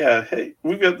 Yeah, hey,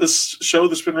 we've got this show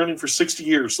that's been running for 60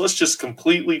 years. Let's just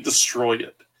completely destroy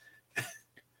it.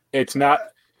 It's not.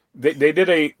 They did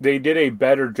a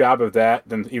better job of that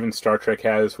than even Star Trek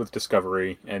has with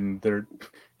Discovery and their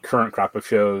current crop of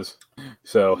shows.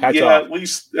 So hats off. At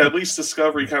least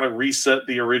Discovery kind of reset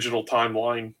the original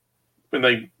timeline and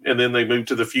then they moved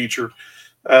to the future.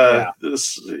 I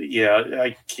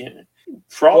can't.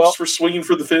 Props for swinging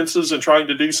for the fences and trying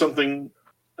to do something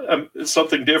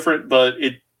different, but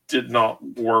it did not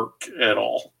work at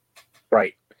all.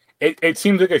 Right. It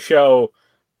seems like a show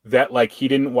that like he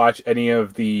didn't watch any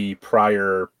of the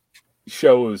prior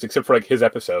shows except for like his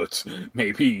episodes,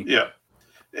 maybe. Yeah.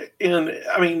 And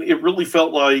I mean, it really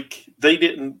felt like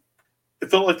it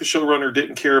felt like the showrunner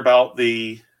didn't care about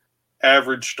the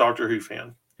average Doctor Who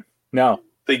fan. No.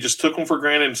 They just took them for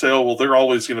granted and said, oh, well, they're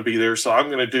always going to be there, so I'm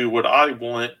going to do what I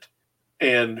want,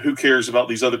 and who cares about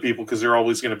these other people because they're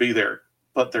always going to be there.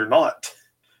 But they're not.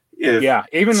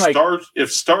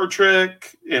 If Star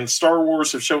Trek and Star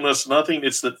Wars have shown us nothing,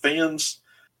 it's that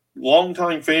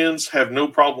longtime fans have no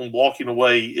problem walking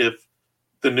away if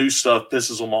the new stuff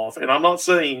pisses them off. And I'm not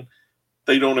saying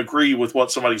they don't agree with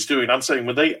what somebody's doing. I'm saying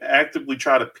when they actively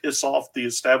try to piss off the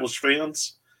established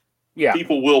fans,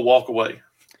 people will walk away.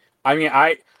 I mean,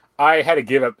 I had to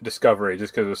give up Discovery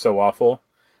just because it was so awful.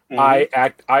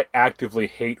 Mm-hmm. I actively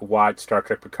hate watch Star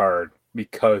Trek Picard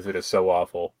because it is so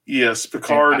awful. Yes,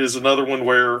 Picard is another one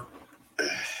where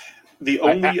the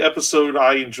only episode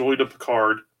I enjoyed of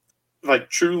Picard, like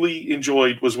truly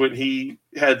enjoyed, was when he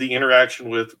had the interaction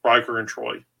with Riker and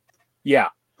Troy. Yeah.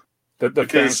 The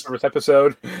fan service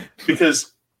episode.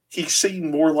 Because he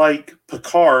seemed more like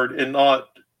Picard and not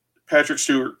Patrick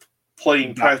Stewart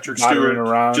playing Patrick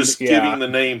Stewart, just giving the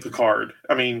name Picard.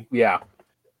 I mean,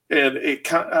 and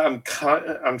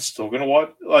I'm still going to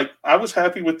watch. Like, I was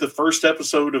happy with the first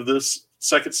episode of this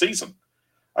second season.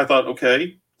 I thought,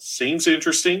 okay, seems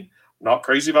interesting. Not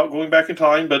crazy about going back in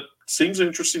time, but seems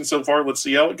interesting so far. Let's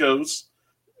see how it goes.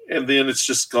 And then it's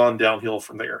just gone downhill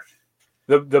from there.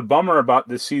 The bummer about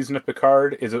this season of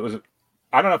Picard is it was,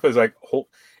 I don't know if it was like,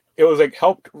 it was like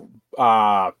helped,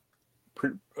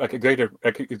 like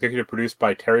executive produced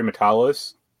by Terry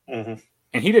Matalas. Mm-hmm.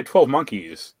 And he did 12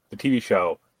 Monkeys, the TV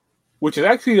show, which is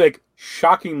actually like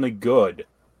shockingly good.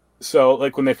 So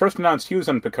like when they first announced he was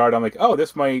on Picard, I'm like, oh,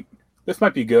 this might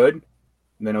be good.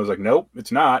 And then I was like, nope,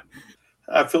 it's not.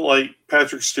 I feel like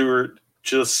Patrick Stewart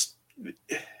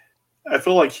I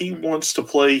feel like he wants to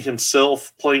play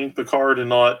himself playing Picard and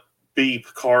not be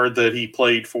Picard that he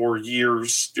played for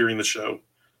years during the show.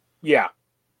 Yeah.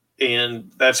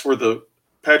 And that's where the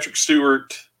Patrick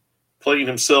Stewart playing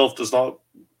himself does not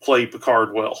play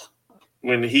Picard well.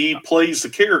 When he plays the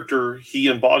character, he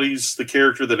embodies the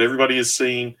character that everybody has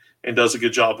seen and does a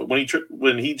good job. But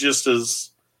when he just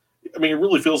is, I mean, it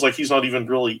really feels like he's not even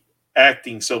really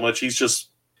acting so much. He's just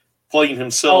playing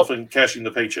himself and cashing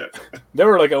the paycheck. There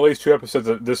were like at least 2 episodes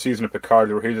of this season of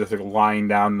Picard where he was just like lying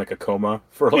down in like a coma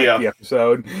for like the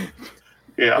episode.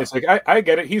 Yeah. It's like, I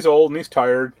get it. He's old and he's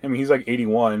tired. I mean, he's like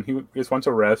 81. He just wants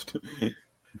a rest.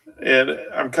 And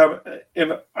I'm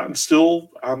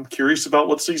curious about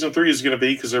what season 3 is going to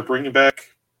be because they're bringing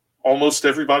back almost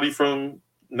everybody from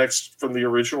the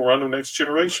original run of Next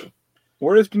Generation.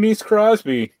 Where is Denise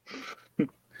Crosby?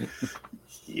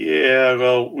 Yeah,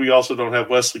 well, we also don't have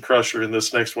Wesley Crusher in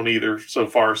this next one either so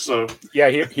far. So yeah,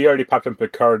 he already popped in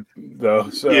Picard though.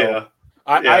 So yeah,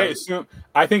 I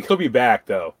think he'll be back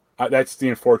though. That's the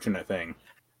unfortunate thing.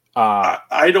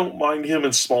 I don't mind him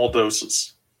in small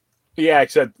doses. Yeah,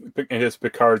 except his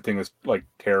Picard thing was like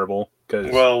terrible.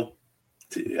 Well,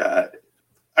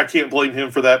 I can't blame him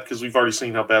for that because we've already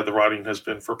seen how bad the writing has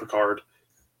been for Picard.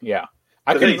 Yeah,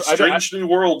 Strange New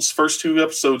Worlds first 2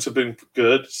 episodes have been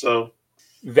good, so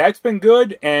that's been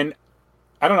good. And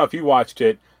I don't know if you watched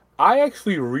it. I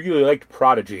actually really liked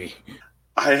Prodigy.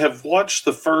 I have watched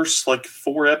the first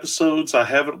 4 episodes. I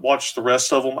haven't watched the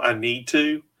rest of them. I need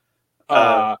to.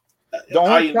 The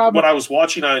only problem when I was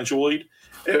watching, I enjoyed,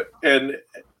 and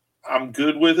I'm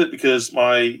good with it because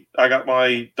I got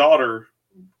my daughter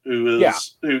who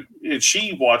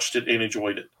she watched it and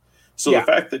enjoyed it. So the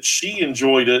fact that she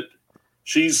enjoyed it,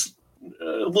 she's a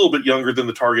little bit younger than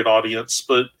the target audience,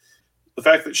 but the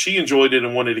fact that she enjoyed it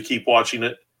and wanted to keep watching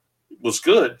it was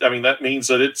good. I mean, that means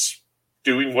that it's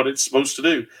doing what it's supposed to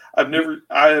do.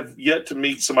 I have yet to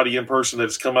meet somebody in person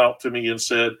that's come out to me and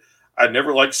said, I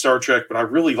never liked Star Trek, but I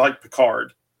really like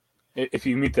Picard. If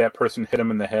you meet that person, hit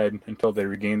them in the head until they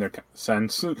regain their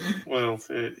sense. Well,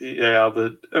 yeah,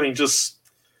 but I mean, just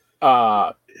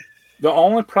the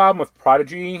only problem with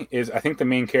Prodigy is I think the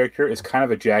main character is kind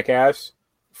of a jackass,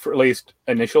 for at least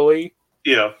initially.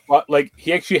 Yeah, but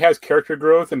he actually has character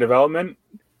growth and development,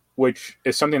 which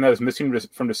is something that is missing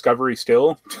from Discovery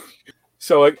still.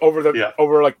 So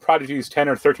over Prodigy's 10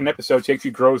 or 13 episodes, he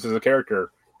actually grows as a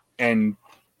character and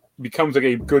becomes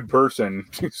a good person.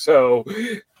 So,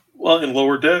 well, in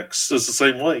Lower Decks is the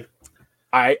same way.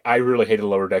 I really hated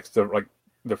Lower Decks.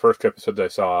 The first 2 episodes I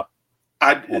saw.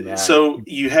 So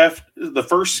you have the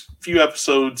first few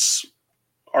episodes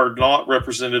are not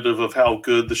representative of how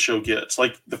good the show gets.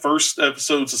 The first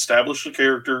episodes establish the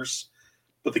characters,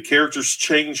 but the characters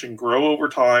change and grow over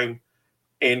time.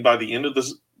 And by the end of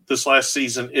this last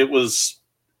season, it was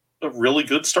a really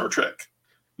good Star Trek.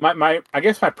 I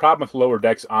guess my problem with Lower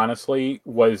Decks, honestly,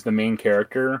 was the main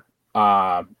character,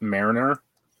 Mariner,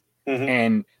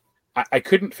 and I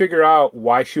couldn't figure out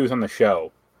why she was on the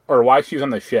show or why she was on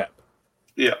the ship.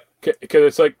 Yeah, because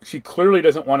it's like she clearly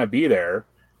doesn't want to be there.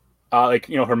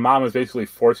 Her mom was basically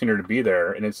forcing her to be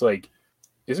there, and it's like,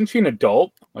 isn't she an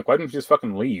adult? Like, why didn't she just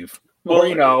fucking leave?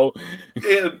 well,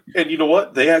 and you know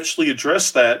what? They actually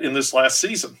addressed that in this last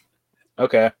season.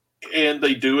 Okay, and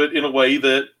they do it in a way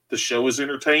that the show is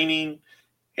entertaining,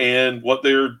 and what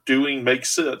they're doing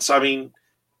makes sense. I mean,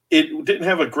 it didn't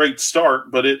have a great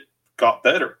start, but it got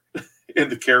better,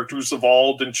 and the characters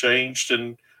evolved and changed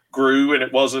and grew, and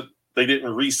they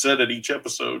didn't reset at each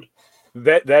episode.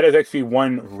 That is actually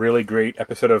one really great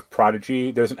episode of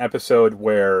Prodigy. There's an episode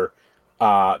where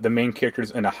the main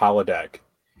character's in a holodeck,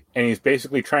 and he's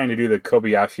basically trying to do the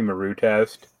Kobayashi Maru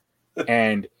test,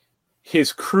 and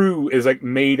his crew is like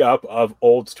made up of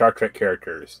old Star Trek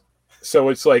characters. So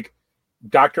it's like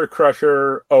Dr.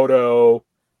 Crusher, Odo,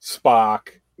 Spock,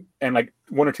 and like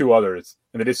one or two others,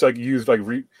 and they just like use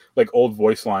like old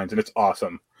voice lines, and it's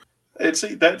awesome. And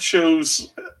see, that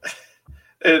shows.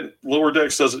 And Lower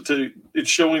Decks does it too.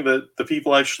 It's showing that the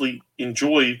people actually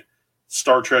enjoyed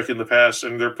Star Trek in the past,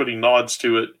 and they're putting nods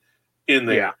to it in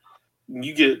there.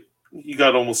 Yeah. You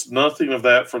got almost nothing of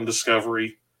that from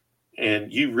Discovery,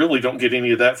 and you really don't get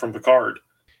any of that from Picard.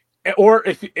 Or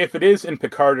if it is in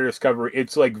Picard or Discovery,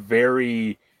 it's like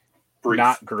very brief,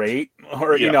 not great,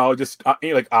 or just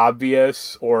like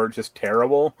obvious or just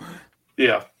terrible.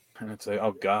 Yeah, and it's like,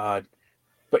 oh god.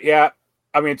 But yeah.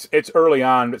 I mean, it's early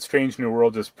on, but Strange New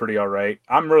Worlds is pretty all right.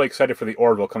 I'm really excited for the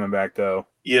Orville coming back, though.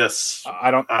 Yes,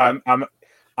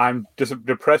 I'm just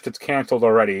depressed it's canceled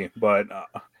already, but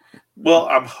well,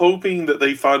 I'm hoping that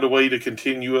they find a way to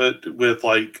continue it with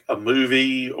like a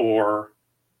movie or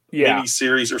mini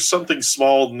series or something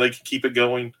small, and they can keep it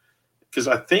going. Because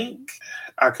I think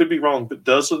I could be wrong, but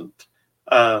doesn't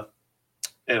and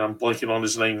I'm blanking on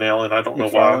his name now, and I don't know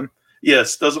why.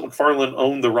 Yes, doesn't McFarlane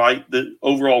own the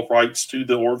overall rights to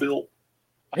the Orville?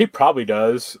 He probably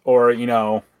does, or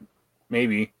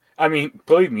maybe. I mean,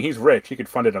 believe me, he's rich. He could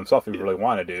fund it himself if he really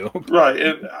wanted to. Right,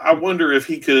 and I wonder if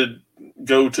he could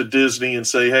go to Disney and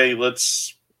say, "Hey,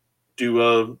 let's do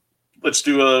a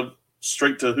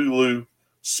straight to Hulu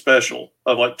special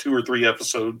of like 2 or 3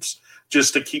 episodes,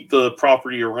 just to keep the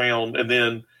property around, and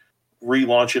then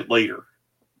relaunch it later."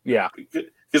 Yeah.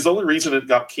 Because the only reason it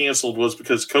got canceled was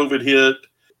because COVID hit,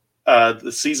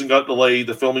 the season got delayed,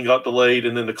 the filming got delayed,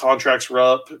 and then the contracts were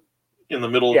up in the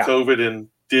middle of COVID, and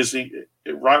Disney,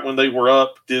 right when they were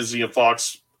up, Disney and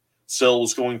Fox sale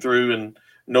was going through, and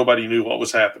nobody knew what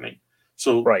was happening.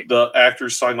 So the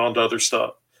actors signed on to other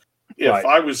stuff. If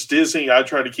I was Disney, I'd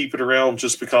try to keep it around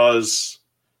just because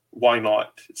why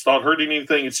not? It's not hurting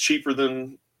anything. It's cheaper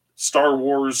than Star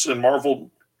Wars and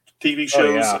Marvel TV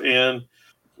shows, and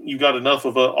you've got enough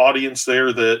of an audience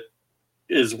there that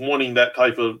is wanting that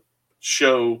type of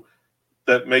show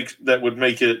that would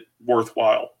make it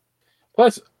worthwhile.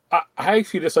 Plus, I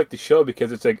actually just like the show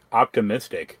because it's like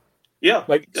optimistic. Yeah,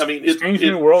 like I mean, it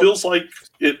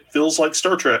feels like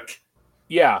Star Trek.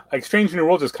 Yeah, like Strange New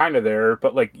Worlds is kind of there,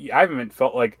 but like I haven't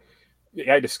felt like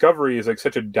Discovery is like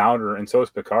such a downer, and so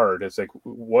is Picard. It's like,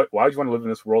 what? Why would you want to live in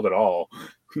this world at all?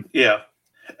 Yeah.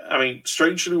 I mean,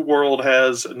 Strange New World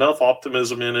has enough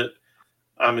optimism in it.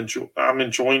 I'm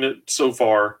enjoying it so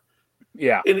far.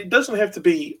 Yeah, and it doesn't have to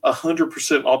be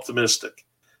 100% optimistic,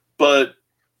 but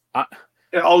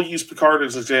I'll use Picard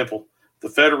as an example. The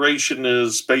Federation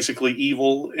is basically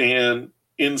evil and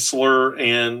insular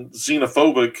and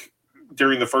xenophobic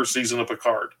during the first season of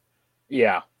Picard.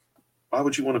 Yeah, why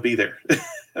would you want to be there?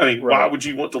 I mean, why would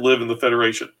you want to live in the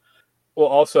Federation? Well,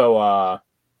 also,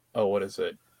 what is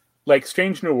it? Like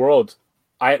Strange New Worlds,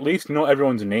 I at least know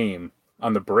everyone's name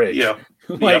on the bridge. Yeah.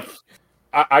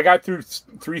 I got through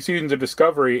 3 seasons of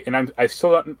Discovery, and I still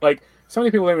don't, like, so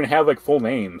many people don't even have like full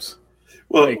names.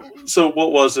 Well, so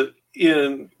what was it?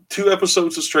 In 2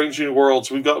 episodes of Strange New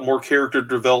Worlds, we've got more character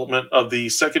development of the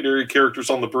secondary characters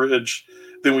on the bridge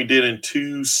than we did in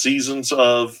 2 seasons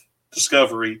of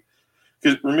Discovery.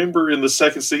 Because remember in the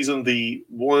 2nd season, the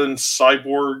one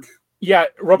cyborg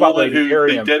robot lady who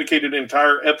they dedicated an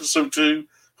entire episode to,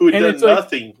 who had done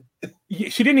nothing.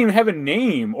 She didn't even have a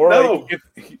name, or like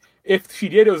if she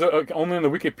did, it was only on the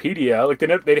Wikipedia. Like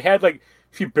they had like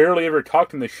she barely ever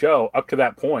talked in the show up to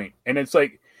that point, and it's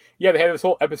like, they had this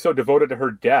whole episode devoted to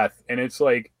her death, and it's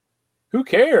like, who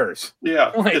cares? Yeah,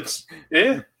 like,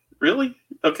 really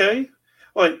okay.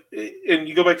 Like, and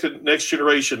you go back to Next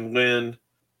Generation when,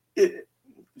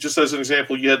 just as an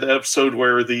example, you had the episode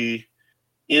where the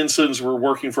ensigns were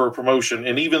working for a promotion.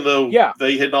 And even though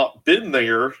they had not been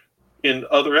there in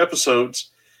other episodes,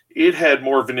 it had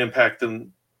more of an impact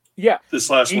than this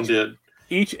last one did.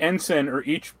 Each ensign or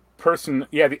each person,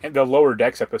 the Lower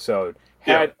Decks episode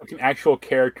had an actual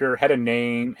character, had a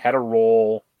name, had a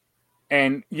role,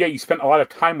 and you spent a lot of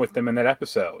time with them in that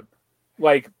episode.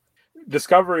 Like,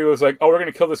 Discovery was like, oh, we're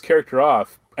going to kill this character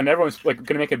off, and everyone's like going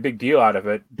to make a big deal out of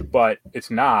it, but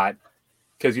it's not,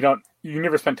 because you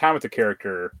never spent time with the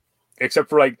character, except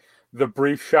for like the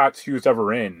brief shots she was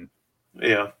ever in.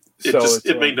 Yeah,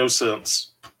 it made no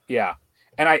sense. Yeah,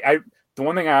 and I the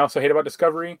one thing I also hate about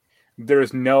Discovery,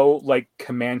 there's no like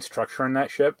command structure in that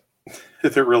ship.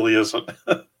 There really isn't.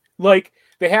 Like,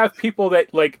 they have people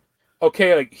that like,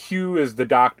 okay, like Hugh is the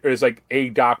doctor, is like a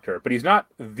doctor, but he's not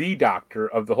the doctor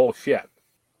of the whole ship.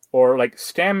 Or like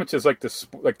Stamets is like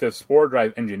the spore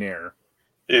drive engineer.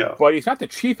 Yeah, but he's not the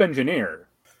chief engineer.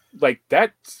 Like,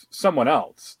 that's someone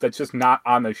else that's just not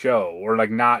on the show, or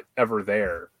like not ever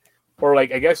there. Or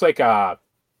like, I guess like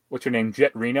what's her name,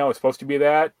 Jet Reno is supposed to be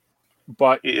that,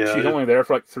 but she's only there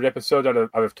for like 3 episodes out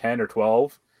of 10 or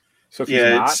 12. So she's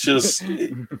not. It's just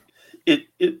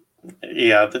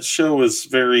that show is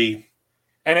very,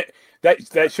 and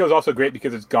that show is also great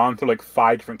because it's gone through like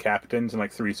 5 different captains in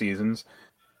like 3 seasons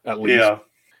at least. Yeah,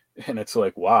 and it's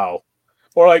like, wow.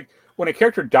 Or like when a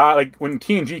character died, like when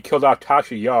TNG killed off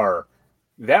Tasha Yar,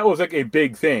 that was like a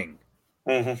big thing.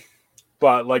 Mm-hmm.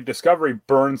 But like Discovery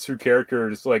burns through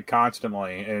characters like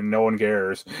constantly, and no one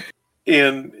cares.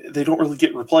 And they don't really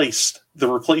get replaced. The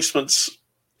replacements,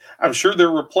 I'm sure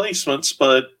they're replacements,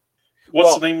 but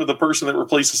what's the name of the person that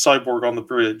replaced the Cyborg on the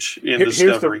bridge in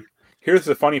Discovery? Here's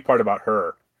the funny part about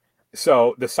her.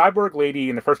 So the Cyborg lady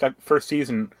in the first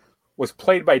season was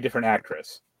played by a different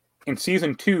actress. In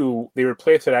season 2, they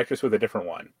replaced that actress with a different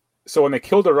one. So when they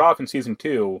killed her off in season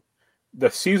 2,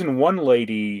 the season 1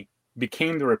 lady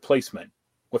became the replacement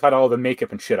without all the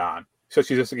makeup and shit on. So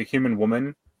she's just like a human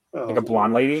woman, like a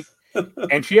blonde lady.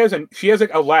 And she has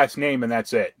like a last name, and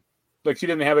that's it. Like, she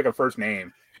didn't have like a first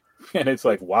name. And it's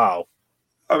like, wow.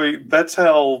 I mean, that's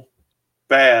how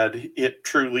bad it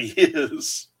truly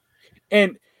is.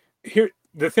 And here,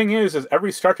 the thing is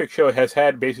every Star Trek show has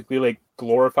had basically like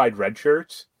glorified red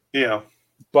shirts. Yeah.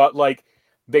 But like,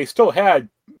 they still had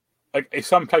like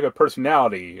some type of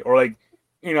personality, or like,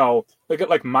 look at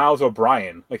like Miles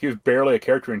O'Brien. Like, he was barely a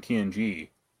character in TNG,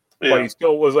 but he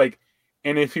still was like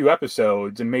in a few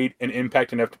episodes and made an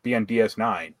impact enough to be on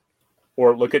DS9.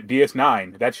 Or look at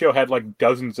DS9. That show had like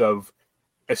dozens of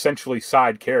essentially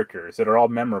side characters that are all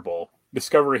memorable.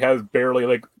 Discovery has barely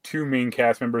like 2 main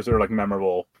cast members that are like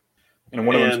memorable, and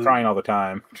one of them's crying all the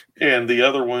time. And the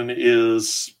other one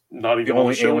is not even on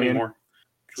the show anymore.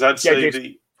 Because I'd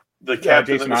say the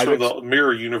captain that was from the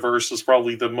Mirror Universe is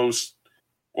probably the most,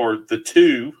 or the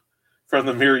 2 from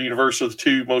the Mirror Universe are the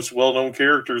 2 most well-known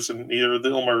characters, and neither of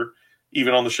them are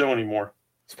even on the show anymore.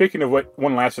 Speaking of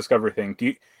one last Discovery thing,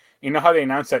 you know how they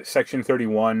announced that Section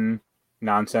 31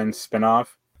 nonsense spinoff?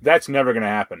 That's never going to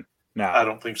happen now. I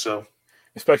don't think so.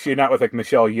 Especially not with like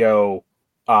Michelle Yeoh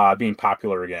being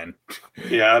popular again.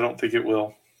 Yeah, I don't think it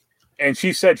will. And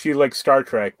she said she liked Star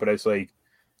Trek, but it's like,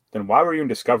 then why were you in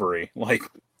Discovery? Like,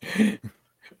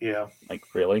 yeah. Like,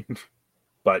 really?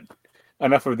 But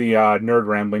enough of the nerd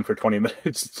rambling for 20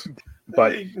 minutes.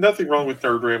 But hey, nothing wrong with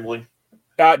nerd rambling.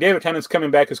 David Tennant's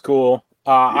coming back is cool.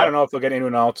 I don't know if they'll get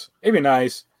anyone else. It'd be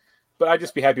nice, but I'd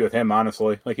just be happy with him,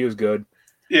 honestly. Like, he was good.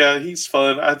 Yeah, he's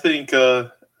fun. I think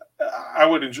I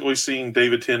would enjoy seeing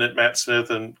David Tennant, Matt Smith,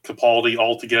 and Capaldi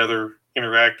all together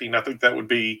interacting. I think that would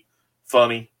be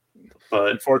funny.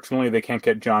 But unfortunately, they can't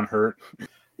get John Hurt.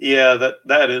 Yeah,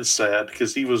 that is sad,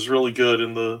 because he was really good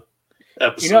in the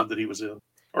episode that he was in.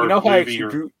 Or who I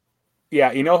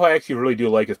actually really do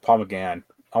like is Paul McGann.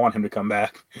 I want him to come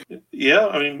back. Yeah,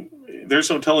 I mean, there's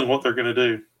no telling what they're going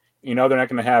to do. They're not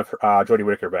going to have Jodie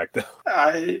Whittaker back, though.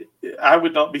 I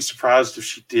would not be surprised if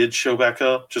she did show back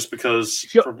up, just because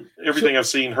from everything I've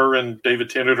seen, her and David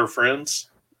Tennant are friends.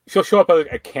 She'll show up as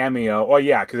a cameo. Oh,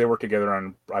 yeah, because they work together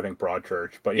on, I think,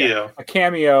 Broadchurch. But yeah, a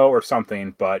cameo or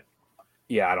something. But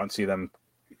yeah, I don't see them.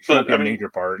 But a major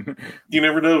part. You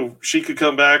never know. She could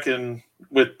come back, and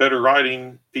with better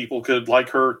writing, people could like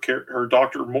her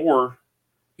doctor more.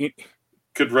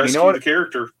 Could rescue the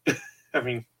character. I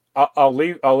mean, I'll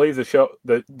leave the show,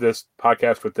 this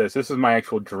podcast with this. This is my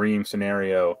actual dream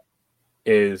scenario.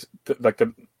 Is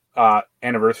the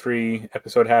anniversary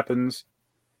episode happens,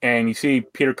 and you see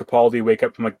Peter Capaldi wake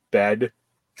up from like bed,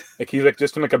 like he's like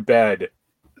just in like a bed,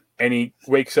 and he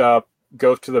wakes up,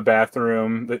 goes to the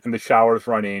bathroom, and the shower's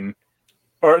running,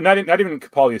 or not even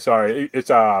Capaldi. Sorry,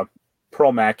 it's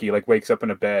Pearl Mackie like wakes up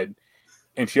in a bed,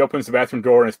 and she opens the bathroom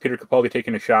door, and it's Peter Capaldi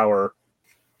taking a shower,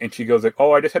 and she goes like,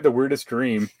 "Oh, I just had the weirdest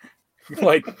dream."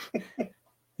 Like,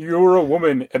 you were a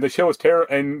woman, and the show was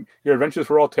terrible, and your adventures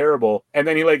were all terrible. And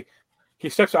then he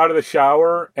steps out of the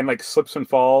shower and like slips and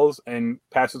falls and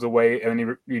passes away, and then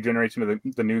he regenerates into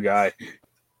the new guy.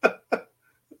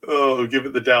 Oh, give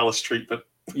it the Dallas treatment.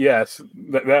 Yes,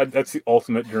 that's the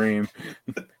ultimate dream.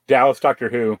 Dallas Doctor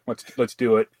Who. Let's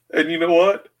do it. And you know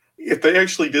what? If they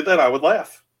actually did that, I would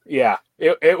laugh. Yeah,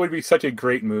 it would be such a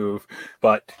great move.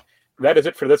 But that is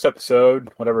it for this episode,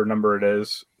 whatever number it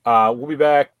is. We'll be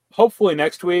back hopefully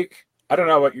next week. I don't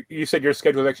know what you said. Your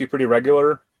schedule is actually pretty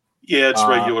regular. Yeah, it's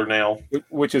regular now,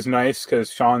 which is nice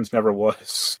because Sean's never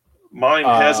was. Mine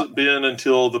hasn't been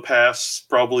until the past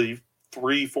probably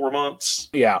 3-4 months.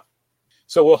 Yeah.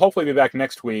 So we'll hopefully be back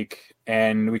next week,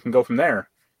 and we can go from there.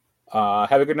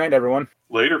 Have a good night, everyone.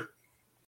 Later.